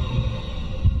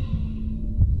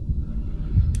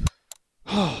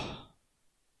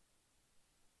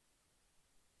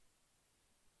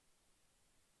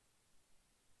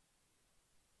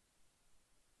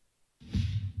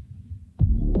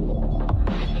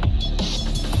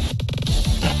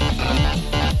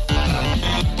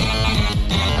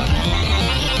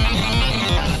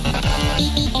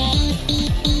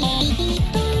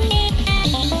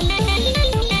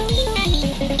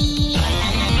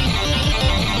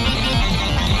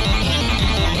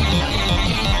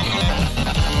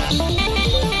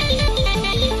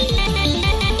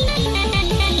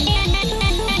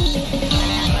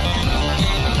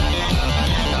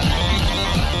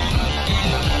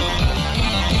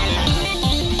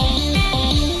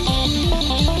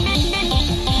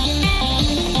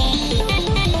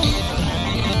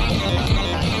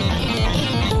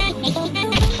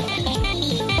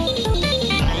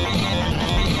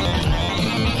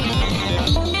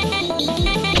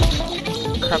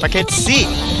 Crap, I can't see!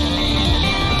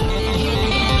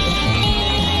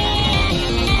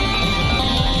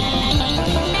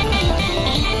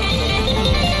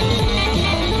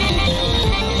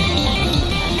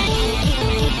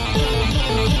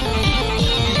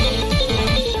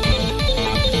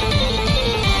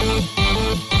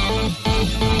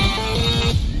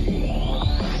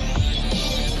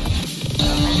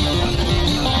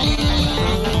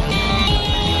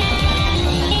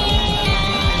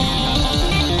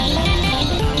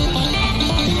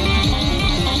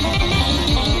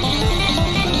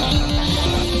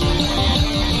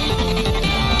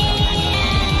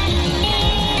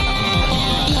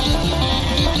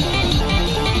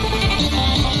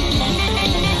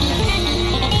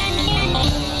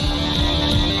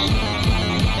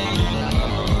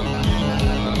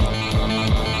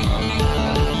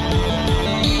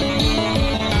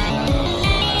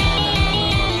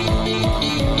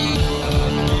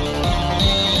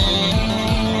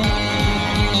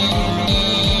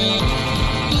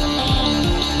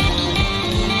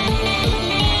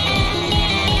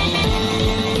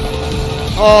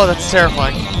 Oh, that's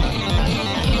terrifying.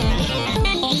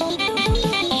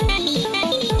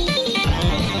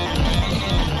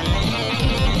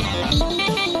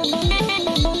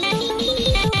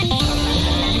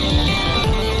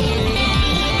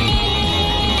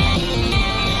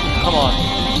 Come on.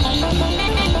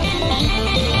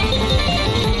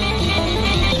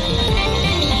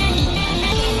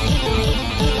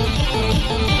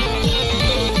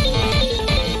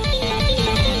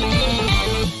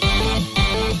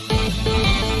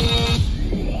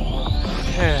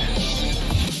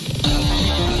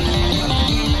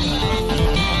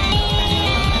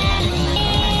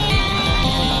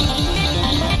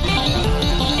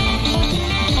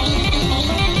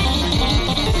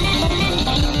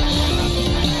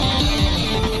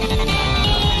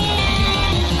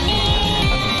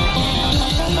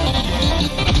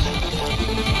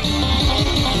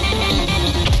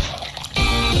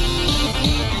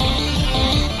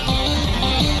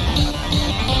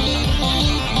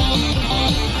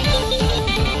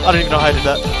 I don't even know how I did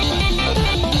that.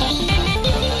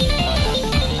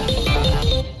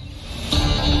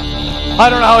 I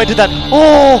don't know how I did that.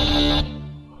 Oh!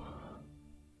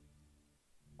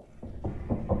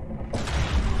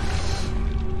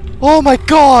 Oh my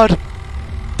god!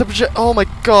 Oh my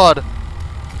god!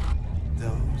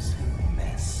 Those who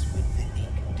mess with the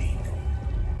ink demon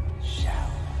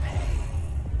shall pay.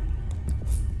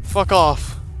 Fuck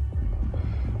off.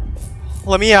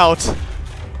 Let me out.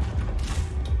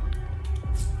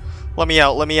 Let me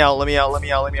out, let me out, let me out, let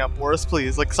me out, let me out. Boris,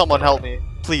 please. Like, someone help me.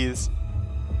 Please.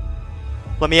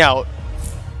 Let me out.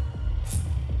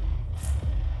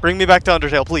 Bring me back to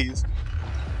Undertale, please.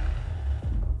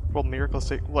 World Miracle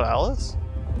State. What, Alice?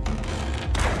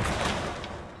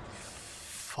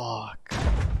 Fuck.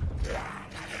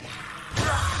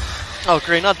 Oh,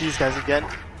 great, not these guys again.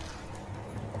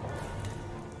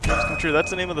 That's true,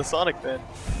 that's the name of the Sonic band.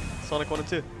 Sonic 1 and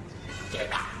 2.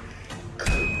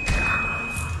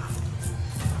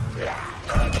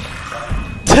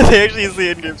 They actually use the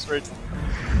in-game sprites.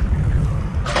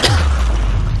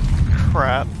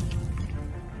 Crap.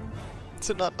 Is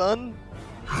it not done?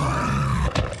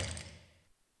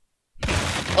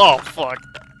 Oh, fuck.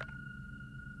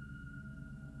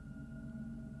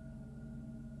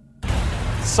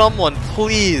 Someone,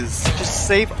 please, just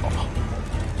save.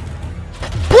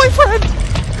 Boyfriend!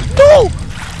 No!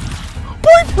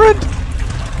 Boyfriend!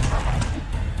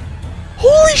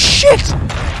 Holy shit!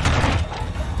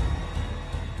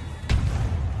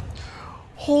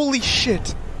 Holy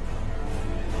shit!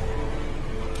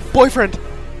 Boyfriend!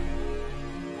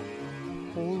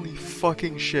 Holy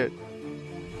fucking shit.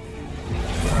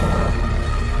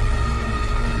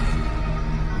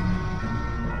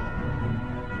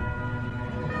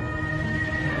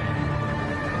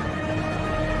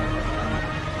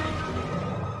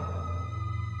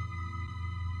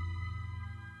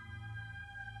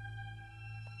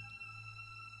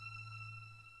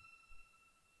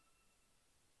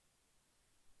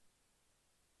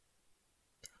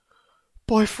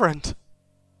 Boyfriend.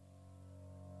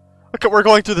 Okay, we're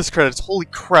going through this credits. Holy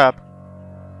crap.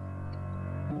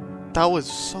 That was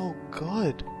so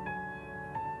good.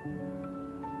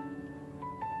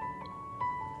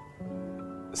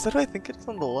 Is that what I think it's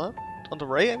on the left? On the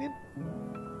right, I mean?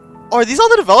 Oh, are these all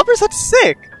the developers? That's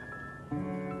sick!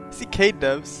 CK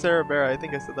Devs, Sarah Bear, I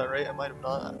think I said that right. I might have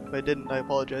not. If I didn't, I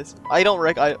apologize. I don't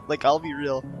I'll be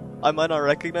real. I might not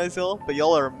recognize y'all, but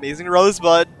y'all are amazing.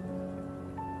 Rosebud!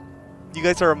 You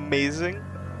guys are amazing.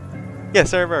 Yeah,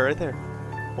 Sarah Bear, right there.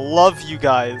 Love you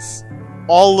guys.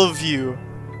 All of you.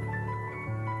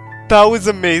 That was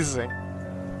amazing.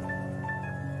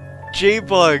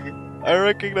 J-Bug. I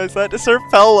recognize that.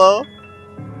 Serpello.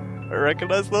 I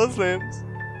recognize those names.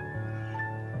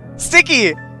 Sticky!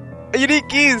 A unique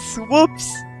geese!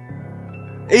 Whoops!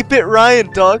 8-Bit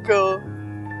Ryan, Doggo.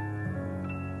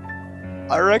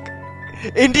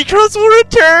 Indie Cross will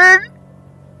return!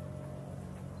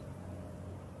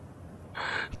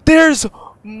 There's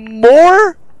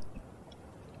more?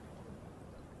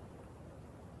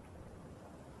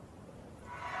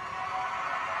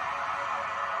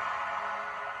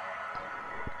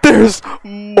 There's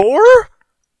more?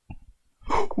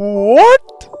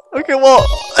 What? Okay, well,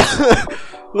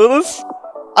 Lilith,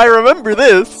 I remember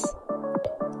this.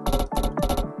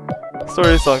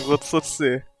 Story song. Let's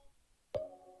see.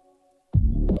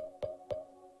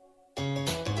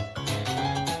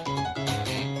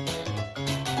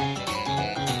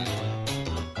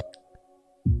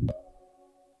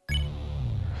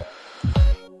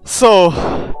 So,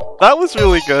 that was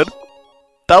really good.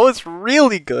 That was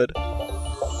really good.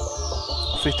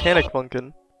 Satanic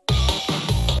Funkin.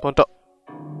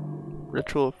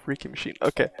 Ritual of Freaky Machine.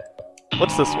 Okay.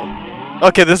 What's this one?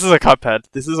 Okay, this is a Cuphead.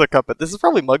 This is a Cuphead. This is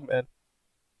probably Mugman.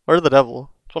 Or the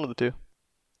Devil. It's one of the two.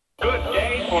 Good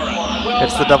day for us.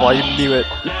 It's the Devil. I knew it.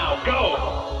 Now go.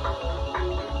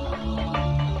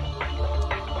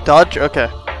 Dodge? Okay.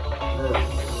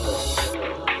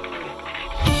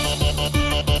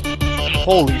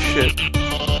 Holy shit.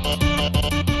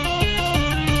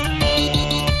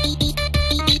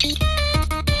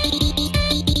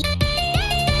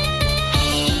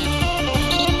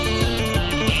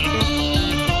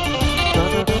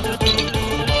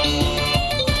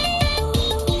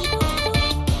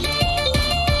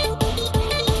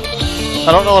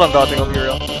 I don't know what I'm dodging, I'll be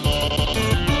real.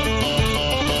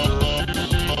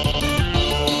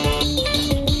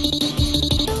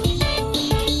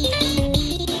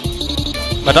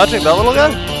 Am I dodging that little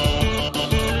guy?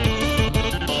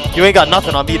 You ain't got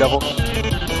nothing on me, Devil.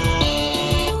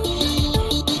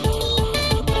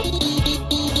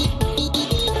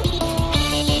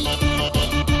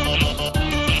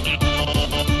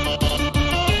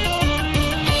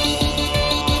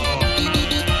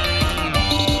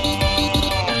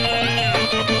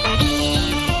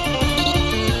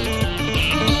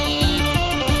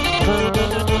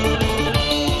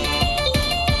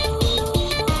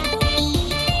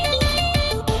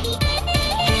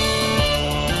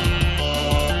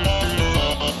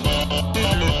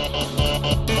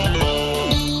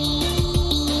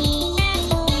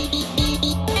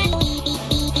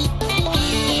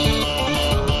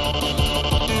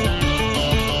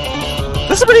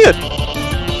 This is pretty good.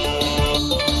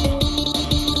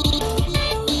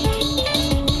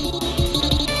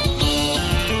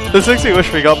 This makes me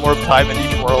wish we got more time in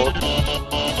each world.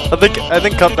 I think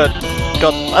Cuphead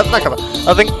got not Cuphead.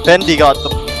 I think Bendy got the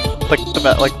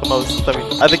most. I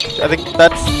mean, I think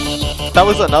that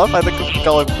was enough. I think we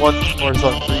got like one more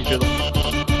song for each of them.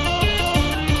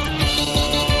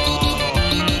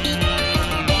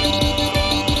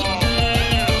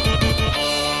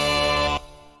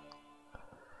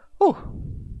 Oh.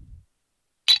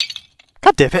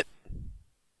 God damn it.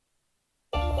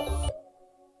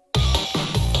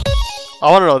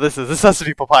 I wanna know what this is. This has to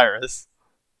be Papyrus.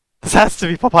 This has to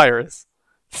be Papyrus.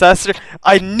 This has to...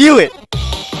 I knew it!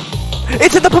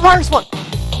 It's in the Papyrus one!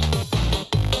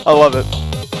 I love it.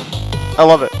 I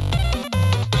love it.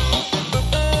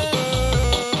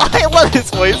 I love his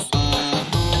voice!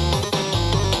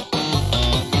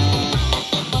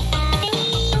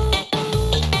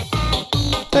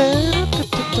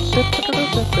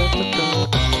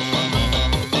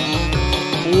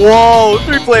 Whoa,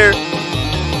 3-player!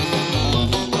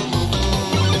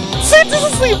 Santa's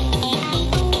asleep!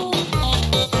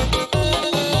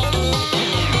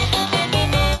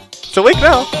 It's awake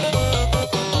now.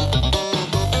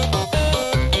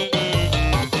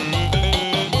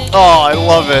 Oh, I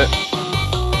love it.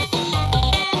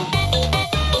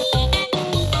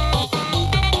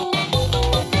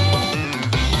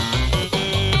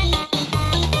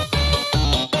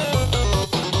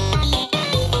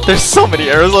 There's so many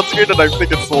arrows on screen and I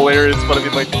think it's hilarious, but I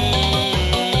mean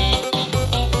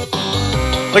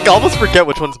like I almost forget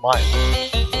which one's mine.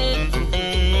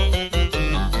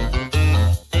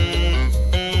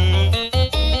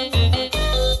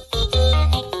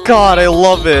 God, I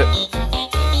love it.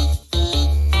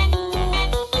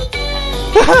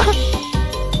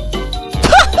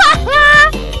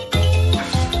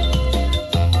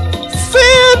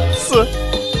 Sans!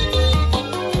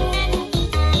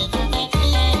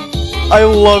 I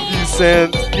love you,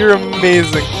 Sans. You're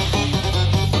amazing.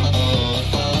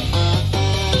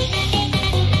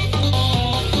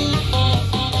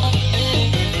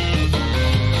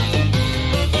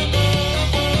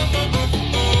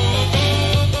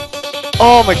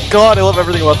 Oh my god, I love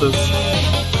everything about this.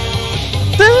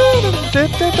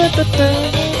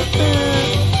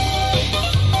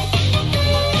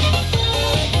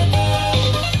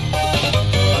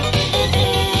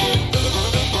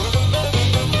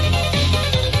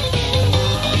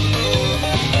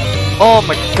 Oh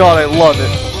my god, I love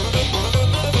it.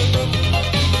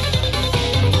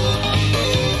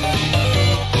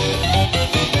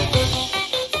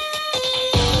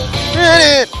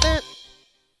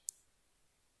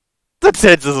 The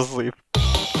Ted's is asleep.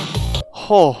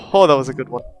 Oh, that was a good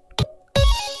one.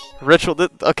 Ritual.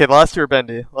 Okay, last year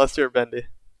Bendy. Last year Bendy.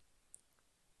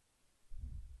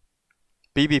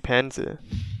 BB Pansy.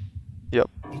 Yep.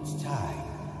 It's time.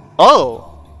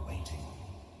 Oh. Waiting.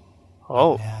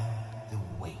 Oh. Now the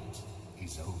wait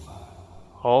is over.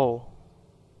 Oh.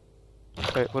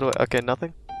 Wait, what do I? Okay,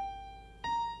 nothing.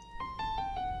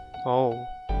 Oh.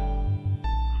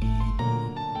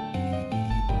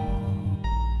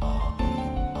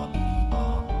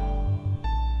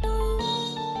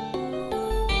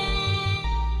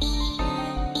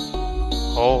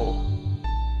 Oh.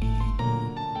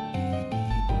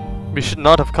 We should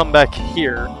not have come back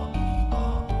here.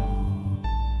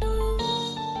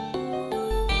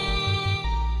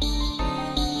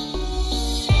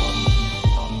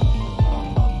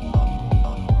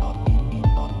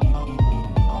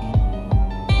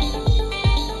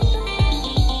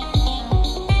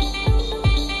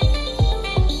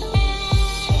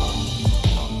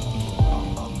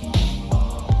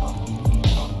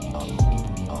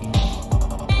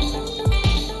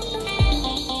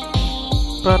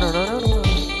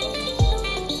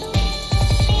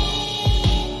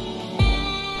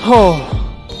 Oh.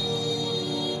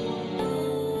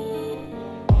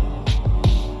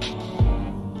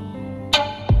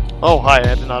 Oh, hi,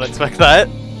 I did not expect that.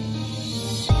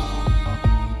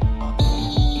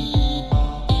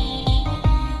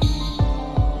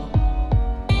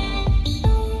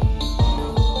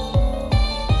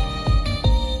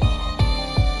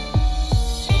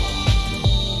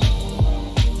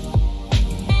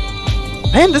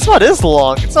 Man, this one is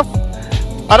long. It's not.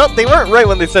 They weren't right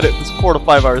when they said it was 4 to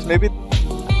 5 hours. Maybe.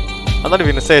 I'm not even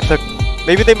gonna say it took.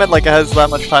 Maybe they meant like it has that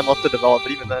much time left to develop,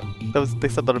 but even then, they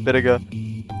said that a bit ago.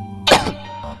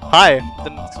 Hi,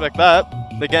 didn't expect that.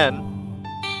 Again.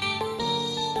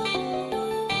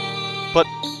 But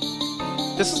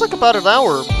this is like about an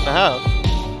hour and a half.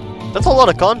 That's a lot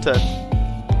of content.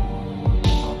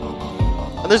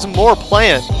 And there's more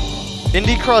planned.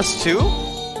 Indie Cross 2?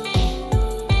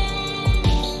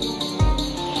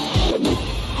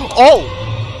 Oh!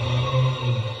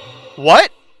 What?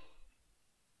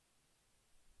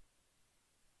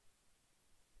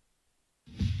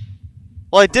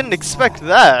 Well, I didn't expect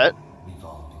that. We've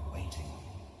all been waiting.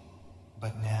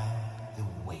 But now the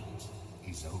wait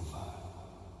is over.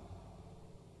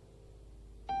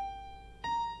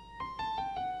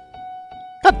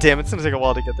 God damn, it's gonna take a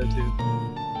while to get there too.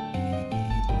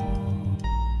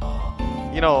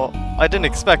 You know, I didn't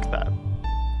expect that.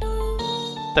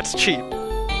 That's cheap.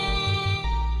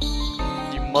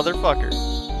 You motherfucker.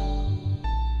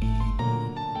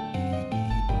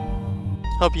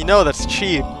 Hope you know that's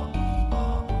cheap.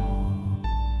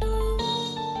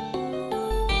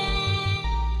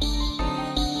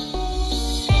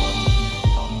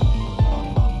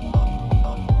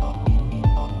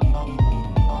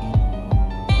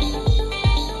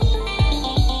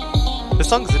 This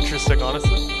song's interesting,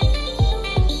 honestly.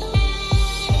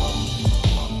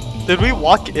 Did we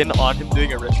walk in on him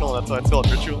doing a ritual and that's why it's called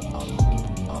ritual?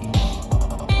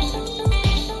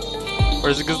 Or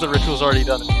is it because the ritual's already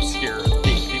done and he's here? The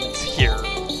demon's here.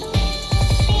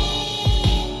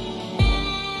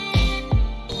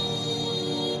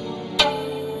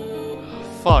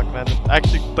 Fuck, man.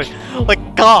 Actually,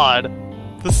 like God.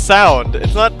 The sound.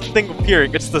 It's not the thing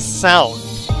appearing, it's the sound.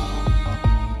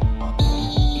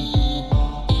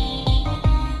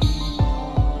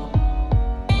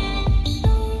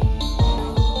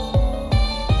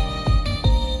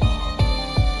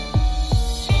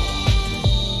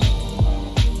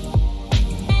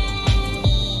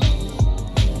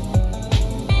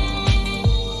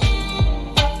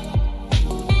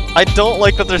 I don't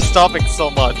like that they're stopping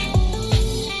so much.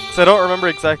 Because I don't remember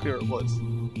exactly where it was.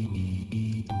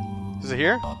 Is it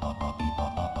here?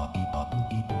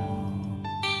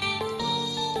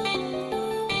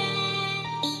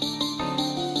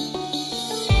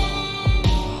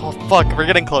 Oh fuck, we're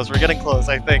getting close,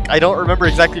 I think. I don't remember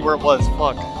exactly where it was,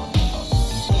 fuck.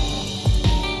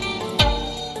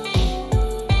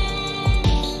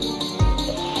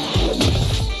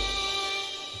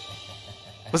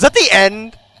 Was that the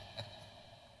end?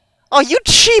 Oh, you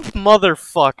cheap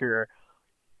motherfucker!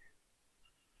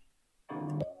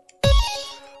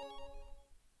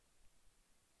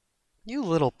 You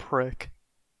little prick.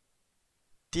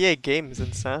 DA Games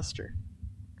and Saster.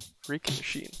 Freaking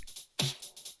machine.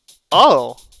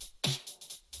 Oh!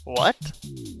 What?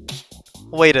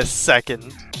 Wait a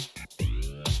second.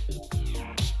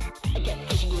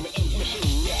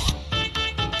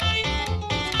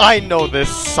 I know this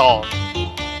song.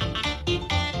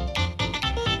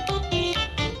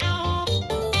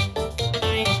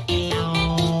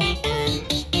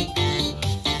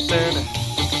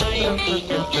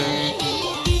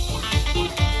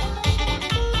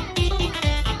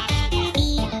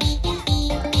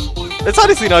 It's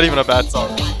honestly not even a bad song.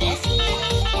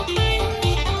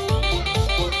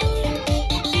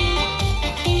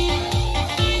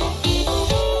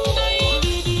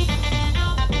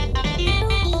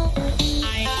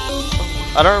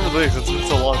 I don't remember the lyrics, it's been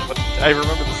so long, but I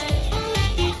remember this.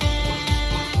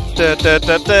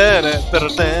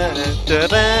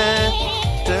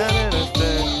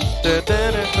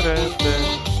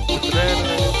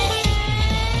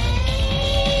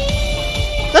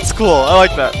 That's cool, I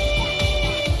like that.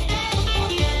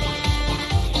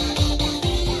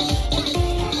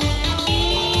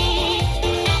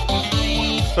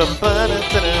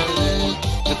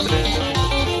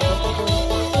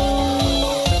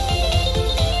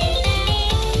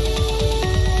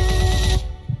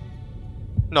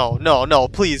 No, no, no,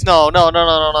 please, no, no, no,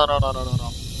 no, no, no, no, no, no, no.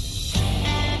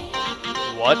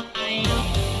 What?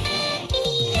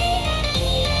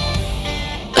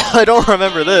 I don't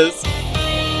remember this.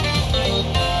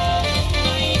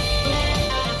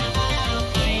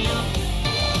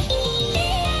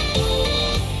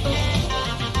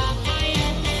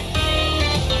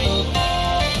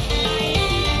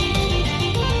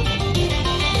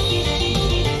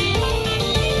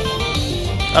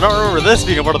 I don't remember this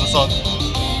being a part of the song.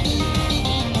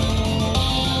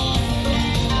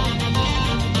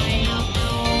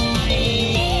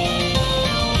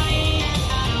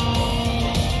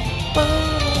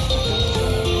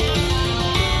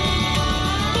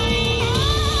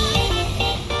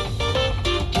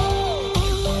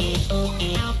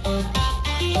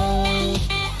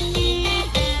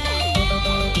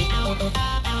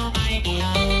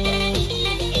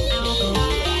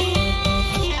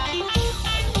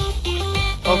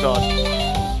 Oh god.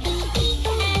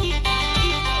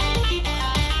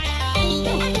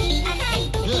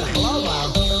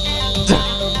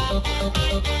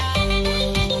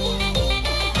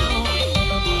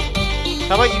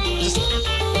 How about you just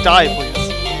die,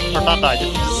 please? Or not die,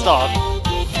 just stop.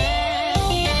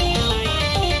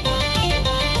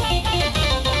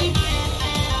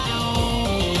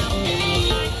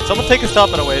 Someone take a stop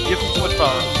and away, it gives me too much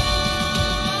power.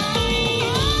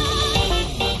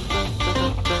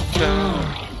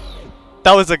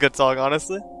 That was a good song,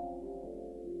 honestly.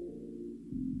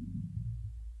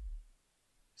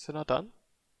 Is it not done?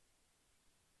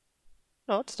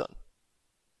 No, it's done.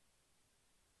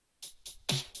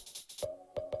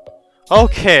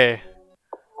 Okay.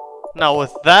 Now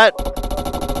with that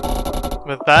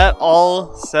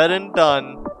all said and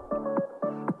done,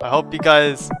 I hope you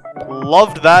guys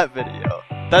loved that video.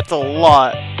 That's a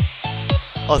lot.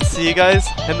 I'll see you guys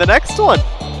in the next one.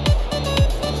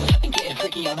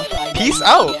 Peace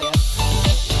out.